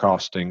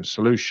forecasting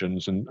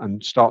solutions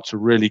and start to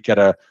really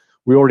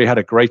we already had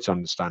a great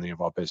understanding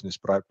of our business,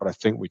 but I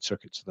think we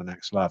took it to the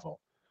next level.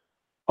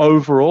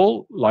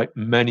 Overall, like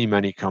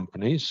many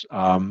companies,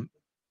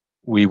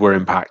 we were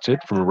impacted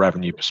from a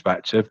revenue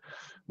perspective.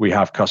 We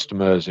have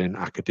customers in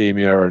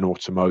academia and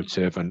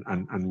automotive,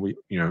 and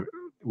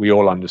we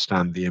all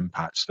understand the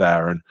impacts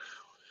there. And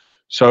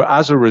so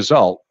as a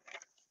result,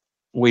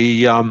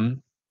 we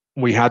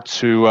had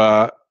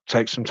to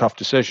take some tough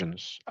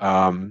decisions,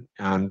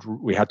 and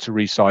we had to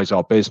resize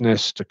our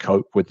business to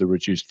cope with the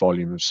reduced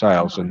volume of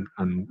sales, and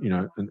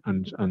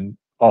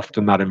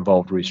often that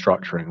involved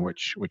restructuring,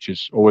 which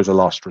is always a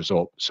last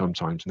resort,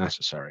 sometimes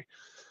necessary.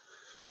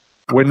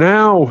 We're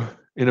now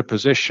in a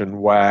position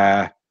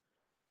where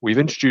we've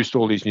introduced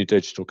all these new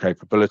digital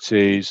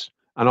capabilities,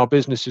 and our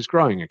business is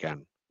growing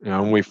again.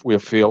 And we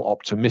feel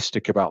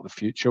optimistic about the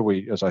future.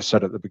 As I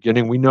said at the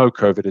beginning, we know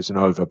COVID isn't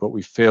over, but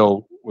we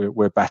feel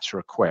we're better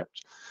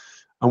equipped.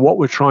 And what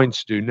we're trying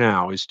to do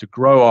now is to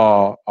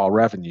grow our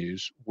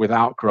revenues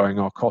without growing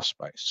our cost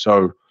base.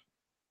 So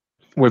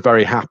we're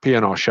very happy,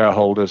 and our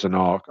shareholders and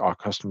our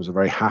customers are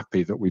very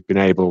happy that we've been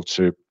able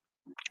to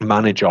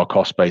manage our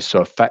cost base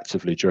so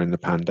effectively during the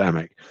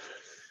pandemic.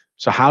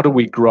 So how do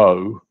we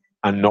grow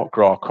and not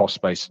grow our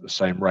cost base at the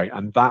same rate?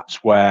 And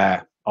that's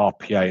where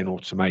RPA and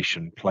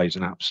automation plays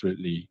an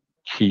absolutely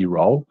key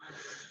role.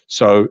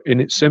 So in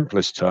its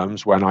simplest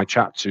terms, when I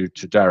chat to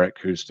Derek,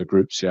 who's the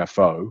group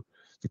CFO,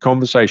 the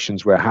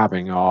conversations we're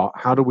having are,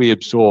 how do we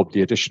absorb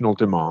the additional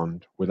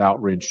demand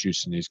without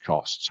reintroducing these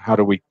costs? How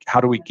do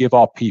we give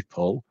our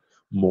people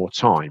more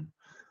time?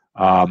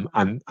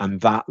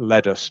 And that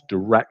led us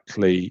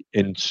directly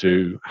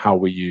into how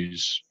we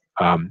use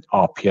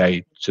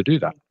RPA to do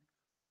that.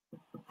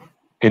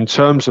 In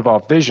terms of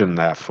our vision,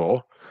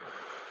 therefore,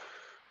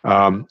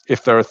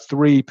 if there are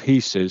three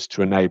pieces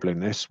to enabling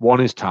this,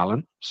 one is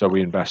talent, so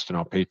we invest in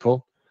our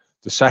people.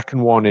 The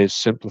second one is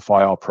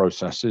simplify our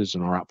processes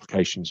and our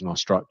applications and our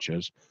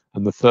structures.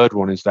 And the third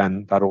one is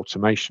then that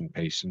automation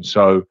piece. And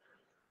so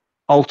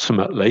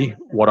ultimately,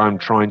 what I'm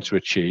trying to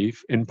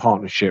achieve in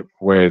partnership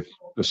with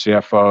the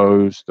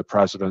CFOs, the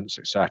presidents,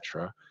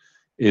 etc.,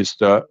 is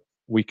that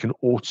we can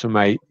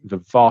automate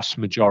the vast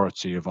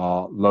majority of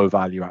our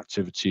low-value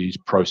activities,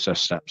 process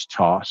steps,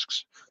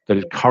 tasks that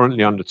is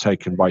currently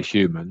undertaken by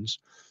humans,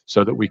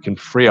 so that we can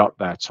free up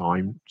their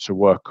time to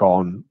work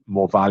on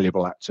more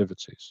valuable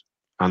activities.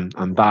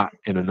 And that,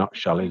 in a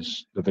nutshell,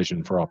 is the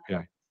vision for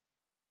RPA.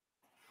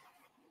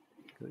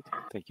 Good,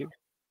 thank you.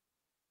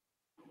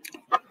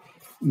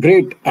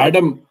 Great,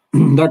 Adam.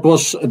 That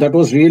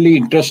was really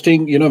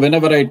interesting. You know,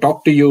 whenever I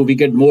talk to you, we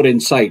get more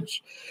insights.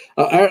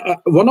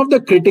 One of the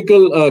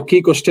critical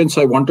key questions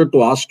I wanted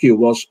to ask you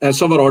was,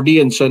 as our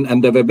audience and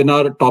the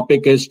webinar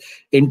topic is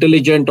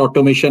intelligent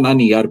automation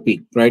and ERP,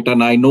 right?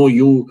 And I know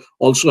you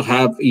also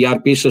have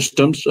ERP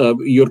systems,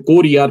 your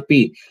core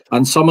ERP,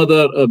 and some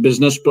other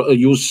business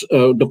use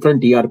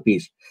different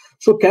ERPs.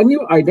 So can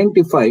you help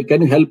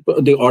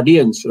the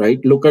audience,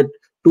 right, look at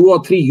 2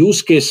 or 3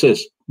 use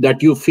cases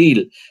that you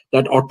feel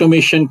that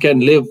automation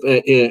can live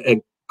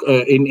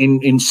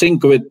in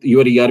sync with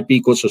your ERP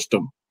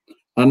ecosystem?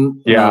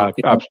 And yeah,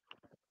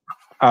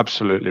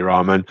 absolutely,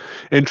 Ram. And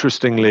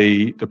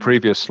interestingly, the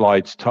previous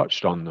slides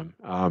touched on them.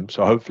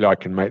 So hopefully I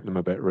can make them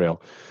a bit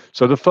real.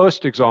 So the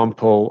first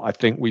example I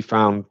think we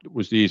found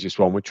was the easiest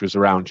one, which was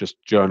around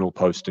just journal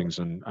postings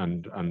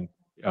and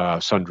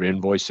sundry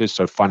invoices.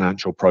 So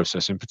financial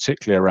processing,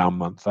 particularly around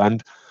month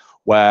end,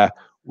 where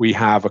we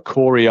have a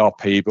core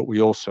ERP, but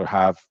we also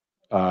have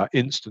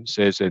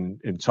instances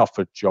in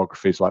tougher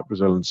geographies like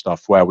Brazil and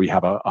stuff, where we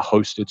have a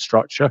hosted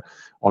structure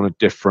on a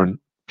different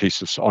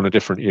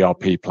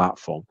ERP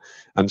platform.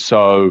 And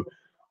so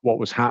what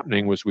was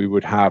happening was we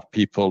would have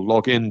people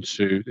log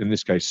into, in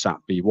this case,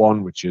 SAP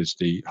B1, which is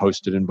the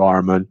hosted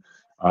environment,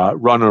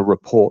 run a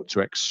report to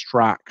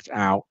extract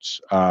out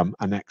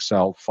an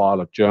Excel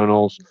file of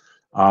journals,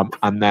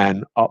 and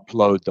then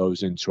upload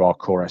those into our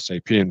core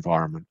SAP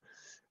environment.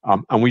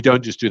 And we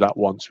don't just do that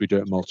once, we do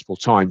it multiple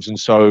times. And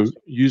so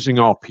using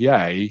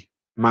RPA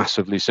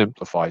massively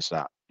simplifies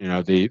that. You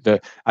know,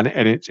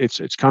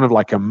 it's kind of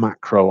like a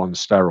macro on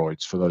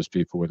steroids for those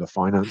people with a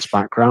finance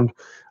background,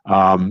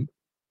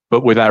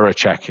 but with error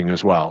checking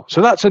as well.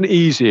 So that's an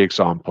easy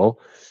example.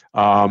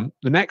 The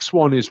next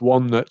one is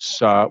one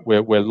that's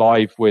we're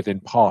live with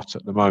in part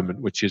at the moment,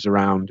 which is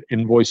around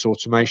invoice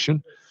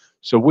automation.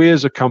 So we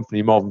as a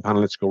company, Malvern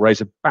Panalytical,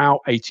 raise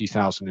about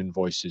 80,000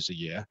 invoices a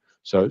year.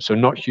 So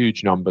not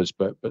huge numbers,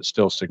 but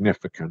still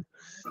significant.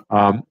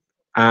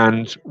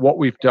 And what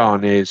we've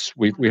done is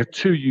we have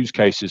 2 use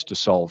cases to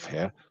solve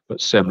here,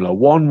 but similar.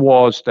 One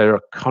was there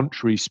are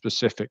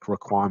country-specific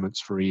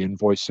requirements for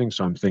e-invoicing.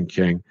 So I'm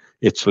thinking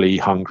Italy,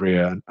 Hungary,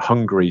 and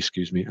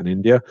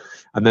India.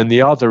 And then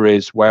the other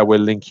is where we're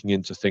linking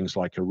into things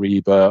like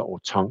Ariba or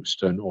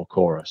Tungsten or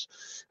Chorus.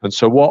 And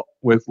so what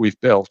we've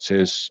built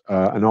is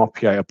an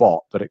RPA, a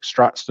bot that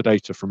extracts the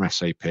data from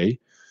SAP,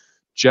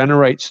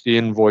 generates the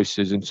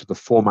invoices into the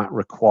format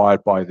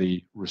required by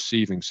the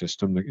receiving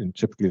system, and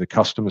typically the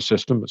customer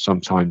system, but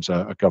sometimes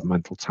a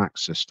governmental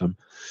tax system,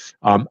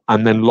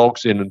 and then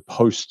logs in and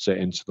posts it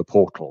into the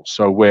portal.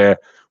 So we're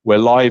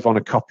live on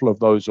a couple of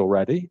those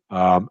already,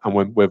 and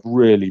we're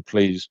really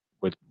pleased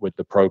with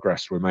the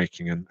progress we're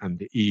making and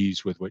the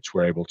ease with which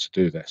we're able to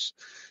do this,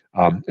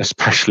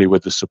 especially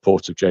with the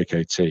support of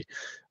JKT.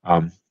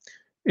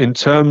 In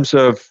terms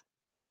of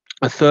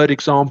a third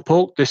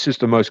example, this is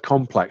the most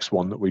complex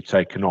one that we've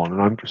taken on,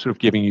 and I'm sort of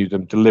giving you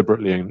them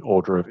deliberately in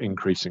order of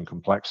increasing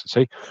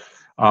complexity.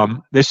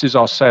 This is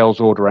our sales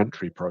order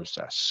entry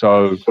process.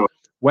 So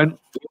when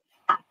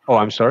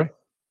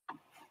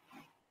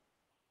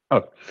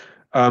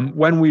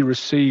we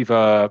receive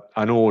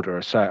an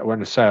order,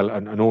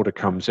 an order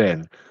comes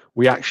in,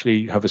 we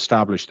actually have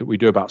established that we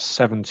do about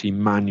 70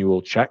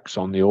 manual checks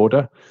on the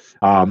order,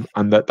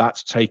 and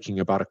that's taking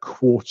about a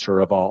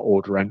quarter of our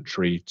order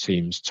entry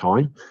team's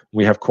time.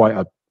 We have quite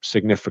a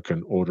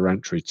significant order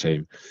entry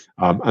team,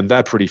 and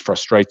they're pretty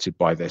frustrated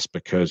by this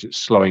because it's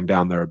slowing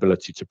down their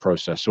ability to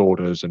process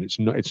orders, and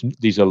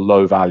these are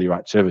low value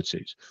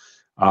activities.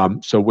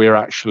 So we're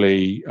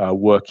actually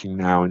working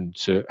now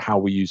into how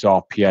we use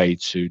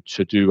RPA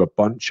to do a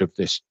bunch of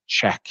this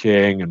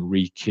checking and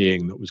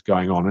rekeying that was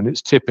going on. And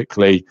it's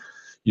typically,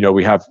 you know,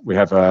 we have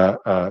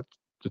the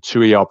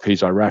two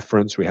ERPs I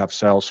referenced, we have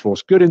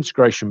Salesforce, good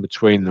integration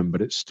between them,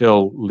 but it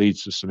still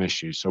leads to some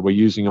issues. So we're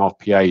using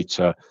RPA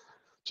to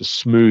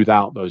smooth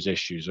out those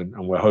issues, and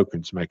we're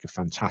hoping to make a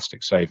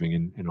fantastic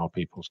saving in our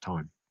people's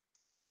time.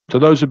 So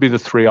those would be the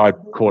three I'd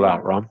call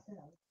out, Ram.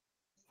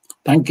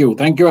 Thank you,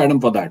 Adam,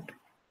 for that.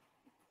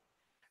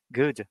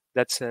 Good.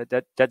 That's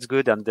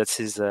good, and this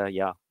is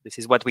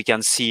what we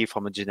can see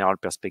from a general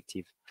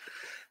perspective.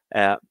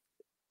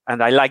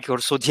 And I like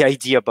also the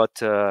idea about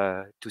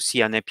to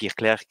see an AP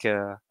clerk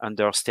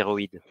under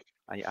steroid.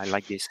 I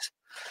like this.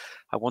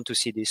 I want to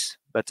see this.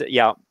 But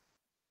yeah,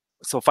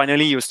 so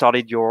finally you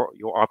started your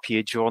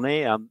RPA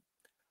journey.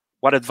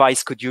 What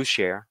advice could you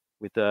share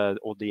with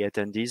all the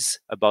attendees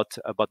about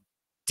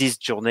this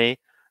journey,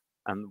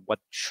 and what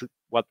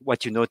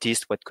you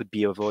noticed, what could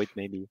be avoided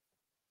maybe?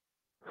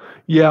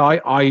 Yeah,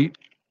 I'll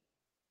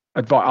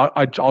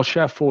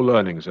share 4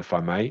 learnings, if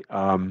I may.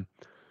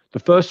 The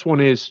first one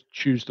is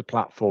choose the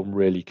platform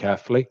really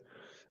carefully.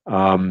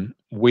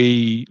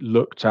 We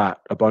looked at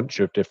a bunch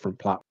of different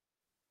platforms.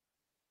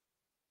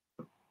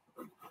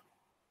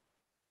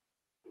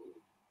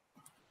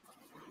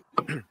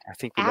 I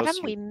think Adam,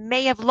 we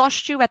may have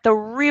lost you at the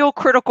real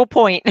critical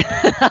point.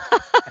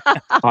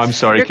 I'm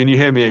sorry, can you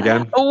hear me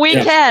again? We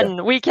can.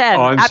 Oh,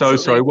 I'm absolutely. so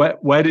sorry.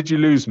 Where did you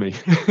lose me?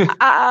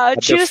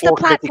 Choose the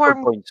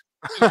platform.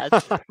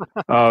 Yes.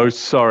 Oh,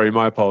 sorry,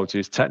 my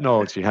apologies.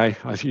 Technology, hey?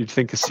 You'd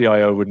think a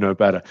CIO would know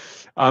better.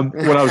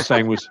 What I was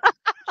saying was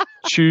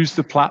choose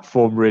the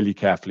platform really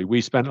carefully.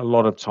 We spent a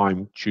lot of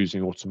time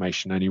choosing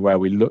automation anywhere.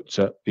 We looked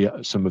at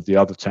some of the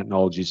other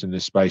technologies in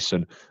this space,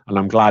 and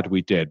I'm glad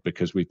we did,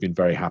 because we've been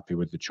very happy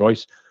with the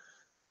choice.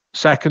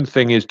 Second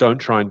thing is, don't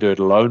try and do it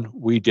alone.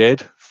 We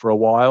did for a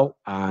while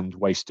and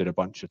wasted a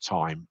bunch of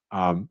time.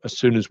 As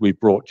soon as we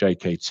brought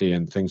JKT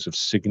in, things have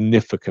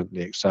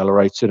significantly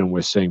accelerated, and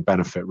we're seeing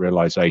benefit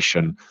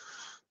realization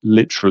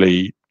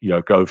literally,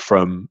 go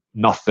from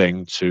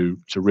nothing to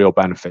real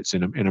benefits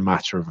in a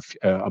matter of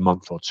a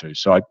month or two.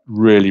 So I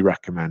really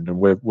recommend,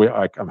 and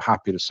I'm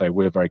happy to say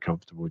we're very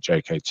comfortable with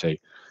JKT.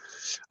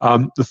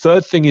 The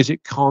third thing is,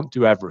 it can't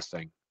do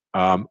everything.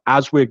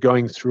 As we're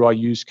going through our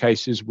use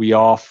cases, we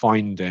are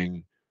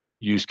finding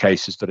use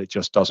cases that it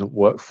just doesn't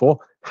work for.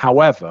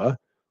 However,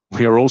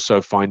 we are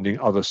also finding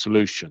other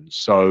solutions.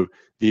 So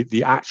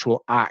the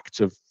actual act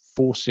of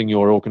forcing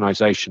your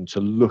organization to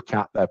look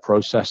at their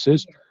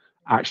processes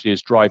actually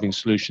is driving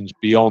solutions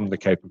beyond the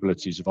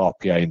capabilities of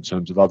RPA in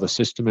terms of other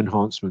system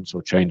enhancements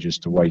or changes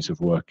to ways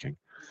of working.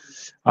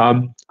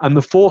 And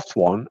the fourth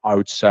one, I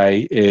would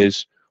say,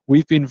 is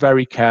we've been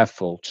very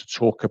careful to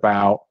talk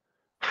about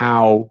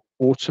how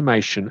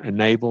automation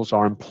enables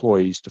our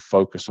employees to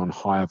focus on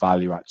higher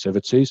value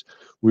activities.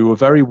 We were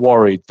very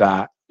worried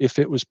that if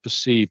it was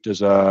perceived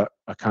as a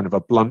kind of a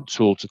blunt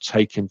tool to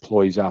take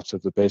employees out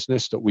of the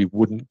business, that we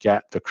wouldn't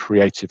get the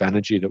creative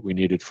energy that we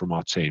needed from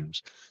our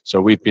teams. So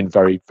we've been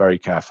very, very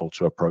careful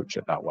to approach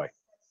it that way.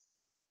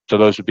 So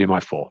those would be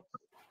my 4.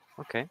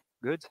 Okay,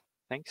 good.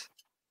 Thanks.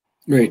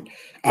 Great.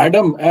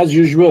 Adam, as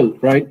usual,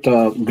 right?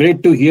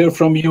 Great to hear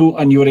from you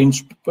and your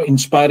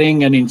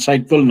inspiring and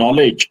insightful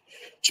knowledge.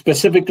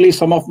 Specifically,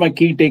 some of my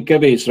key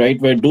takeaways,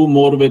 right, were do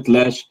more with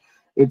less.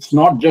 It's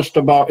not just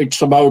about, it's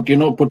about,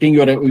 putting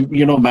your,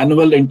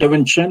 manual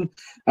intervention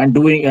and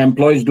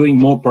employees doing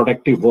more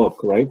productive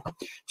work, right?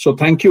 So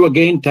thank you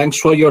again. Thanks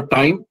for your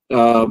time.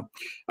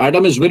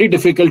 Adam is very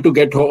difficult to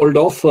get hold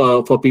of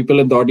for people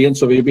in the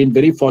audience. So we've been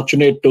very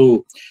fortunate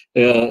to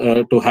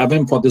have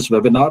him for this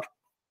webinar.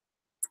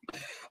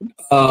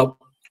 I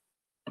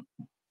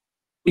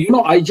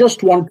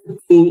just wanted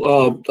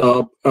to,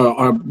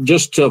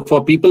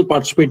 for people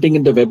participating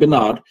in the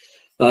webinar,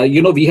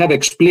 we have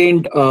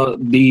explained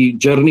the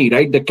journey,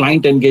 right? The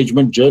client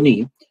engagement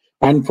journey.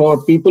 And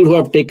for people who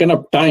have taken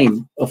up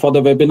time for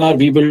the webinar,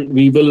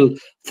 we will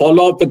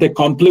follow up with a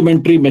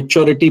complimentary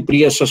maturity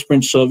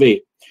pre-assessment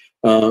survey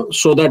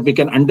so that we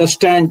can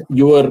understand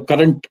your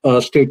current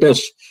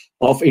status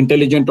of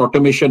intelligent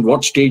automation,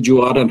 what stage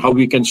you are, and how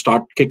we can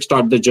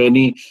kickstart the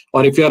journey,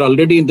 or if you are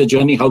already in the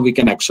journey, how we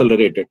can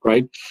accelerate it,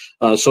 right?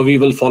 So we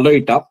will follow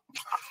it up.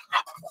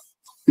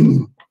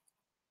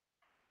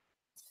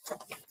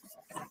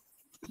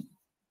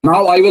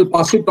 Now I will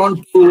pass it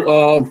on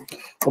to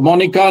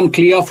Monica and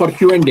Clea for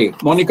Q&A.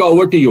 Monica,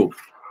 over to you.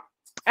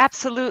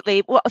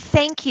 Absolutely. Well,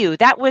 thank you.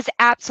 That was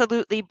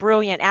absolutely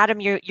brilliant, Adam.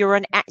 You're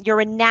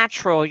a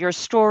natural. Your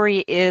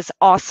story is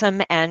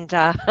awesome, and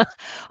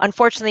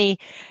unfortunately,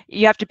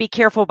 you have to be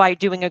careful by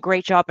doing a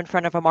great job in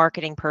front of a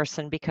marketing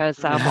person,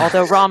 because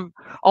although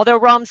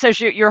Ram says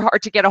you're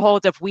hard to get a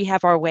hold of, we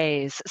have our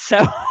ways.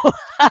 So,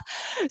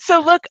 so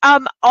look,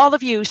 all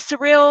of you,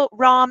 Cyril,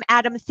 Ram,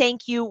 Adam,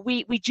 thank you.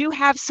 We do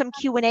have some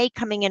Q&A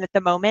coming in at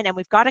the moment, and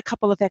we've got a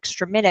couple of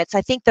extra minutes.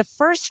 I think the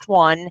first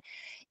one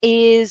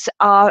is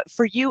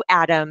for you,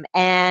 Adam,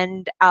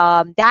 and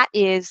that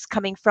is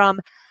coming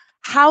from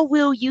how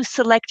will you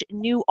select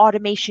new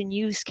automation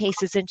use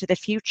cases into the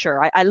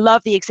future? I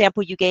love the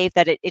example you gave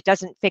that it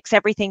doesn't fix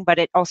everything, but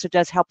it also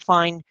does help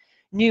find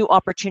new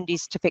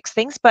opportunities to fix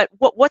things. But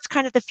what's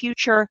kind of the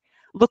future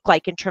look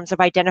like in terms of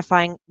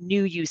identifying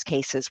new use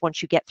cases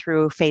once you get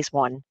through phase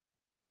 1?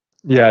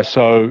 Yeah,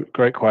 so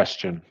great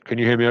question. Can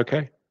you hear me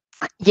okay?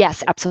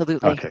 Yes,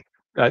 absolutely. Okay.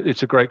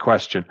 It's a great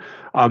question.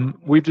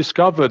 We've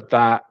discovered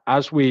that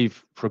as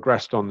we've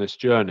progressed on this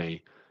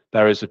journey,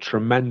 there is a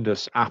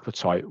tremendous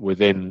appetite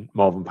within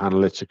Malvern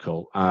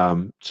Panalytical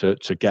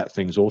to get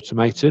things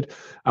automated,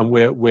 and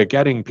we're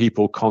getting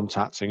people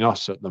contacting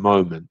us at the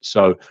moment.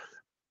 So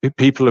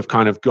people have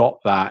kind of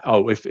got that,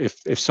 oh,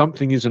 if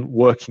something isn't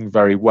working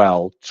very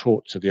well,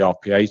 talk to the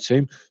RPA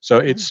team. So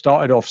it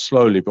started off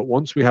slowly, but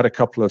once we had a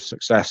couple of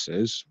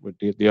successes, with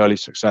the early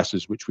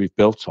successes which we've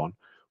built on,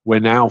 we're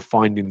now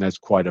finding there's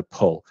quite a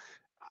pull.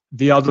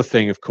 The other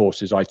thing, of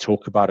course, is I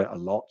talk about it a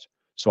lot.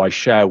 So I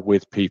share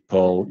with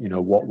people,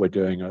 what we're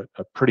doing at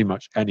pretty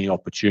much any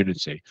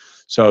opportunity.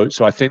 So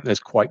I think there's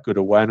quite good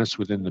awareness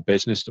within the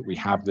business that we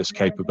have this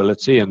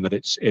capability, and that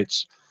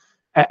it's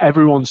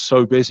everyone's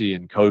so busy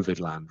in COVID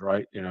land,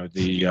 right?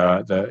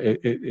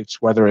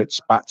 It's whether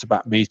it's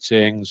back-to-back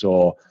meetings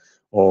or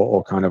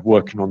kind of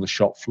working on the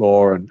shop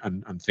floor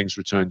and things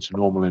return to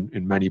normal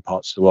in many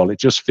parts of the world. It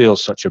just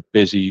feels such a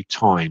busy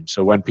time.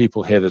 So when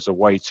people hear there's a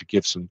way to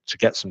get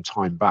some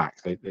time back,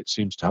 it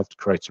seems to have to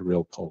create a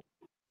real pull.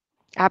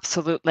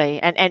 Absolutely,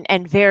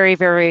 and very,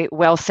 very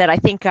well said. I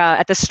think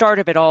at the start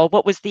of it all,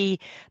 what was the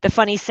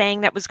funny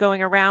saying that was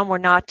going around? We're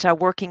not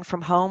working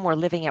from home, we're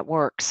living at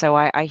work. So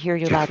I hear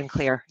you loud and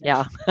clear.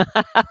 Yeah.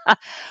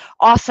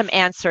 Awesome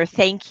answer.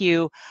 Thank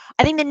you.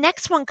 I think the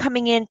next one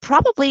coming in,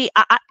 probably,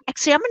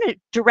 actually, I'm going to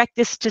direct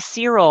this to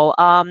Cyril.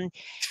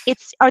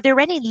 Are there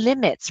any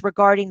limits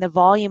regarding the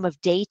volume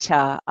of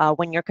data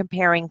when you're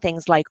comparing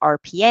things like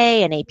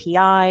RPA and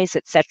APIs,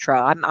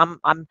 etc.?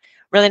 I'm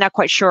really not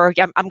quite sure.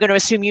 I'm going to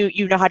assume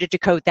you know how to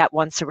decode that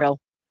one, Cyril.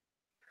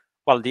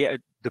 Well, the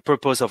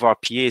purpose of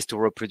RPA is to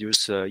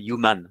reproduce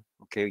human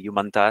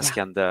task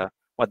and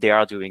what they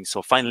are doing.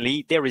 So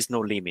finally, there is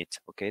no limit.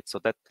 Okay, so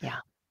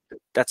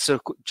that's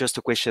just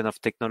a question of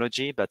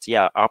technology. But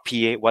yeah,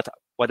 RPA,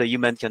 what a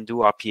human can do,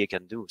 RPA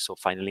can do. So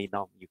finally,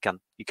 now you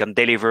can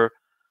deliver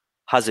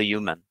as a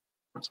human.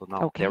 So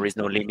now there is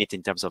no limit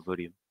in terms of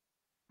volume.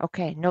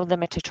 Okay, no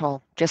limit at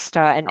all. Just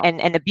and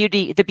the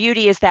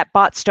beauty is that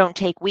bots don't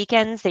take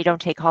weekends, they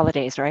don't take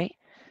holidays, right?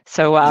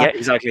 So yeah,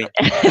 exactly.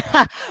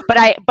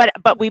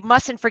 but we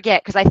mustn't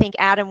forget, because I think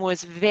Adam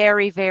was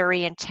very,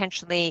 very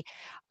intentionally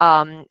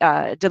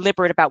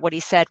deliberate about what he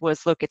said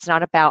was, look, it's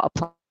not about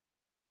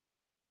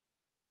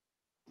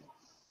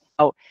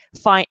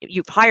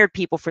you've hired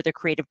people for their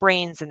creative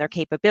brains and their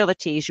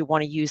capabilities, you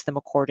want to use them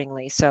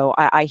accordingly. So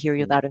I hear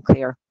you loud and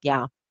clear.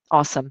 Yeah,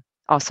 awesome.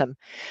 Awesome.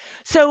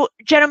 So,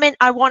 gentlemen,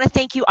 I want to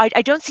thank you.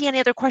 I don't see any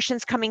other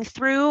questions coming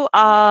through,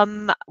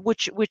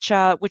 which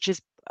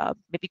is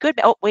maybe good.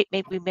 Oh, wait,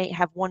 maybe we may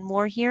have one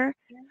more here.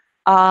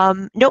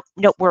 Nope,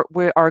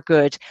 we are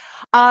good.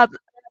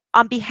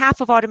 On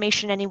behalf of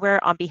Automation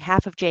Anywhere, on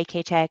behalf of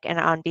JK Tech, and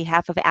on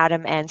behalf of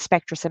Adam and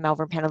Spectris and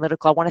Malvern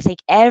Panalytical, I want to thank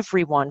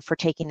everyone for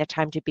taking the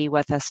time to be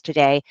with us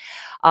today.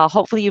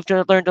 Hopefully you've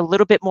learned a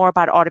little bit more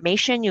about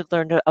automation, you've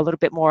learned a little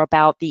bit more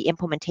about the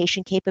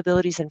implementation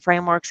capabilities and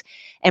frameworks,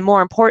 and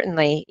more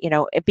importantly,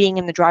 being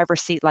in the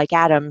driver's seat like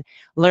Adam,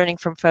 learning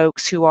from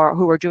folks who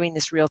are doing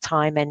this real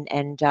time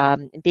and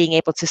being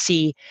able to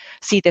see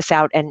this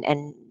out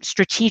and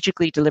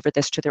strategically deliver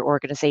this to their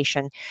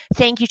organization.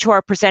 Thank you to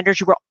our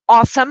presenters. You were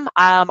awesome.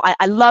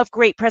 I love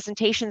great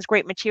presentations,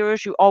 great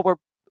materials. You all were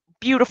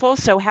beautiful.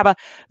 So have a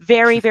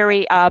very,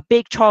 very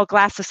big, tall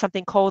glass of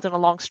something cold and a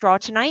long straw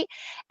tonight.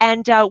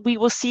 And we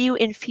will see you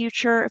in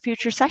future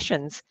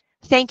sessions.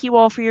 Thank you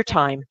all for your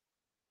time.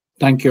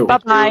 Thank you.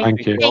 Bye-bye.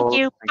 Thank you. Thank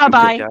you.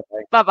 Bye-bye.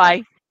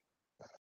 Bye-bye.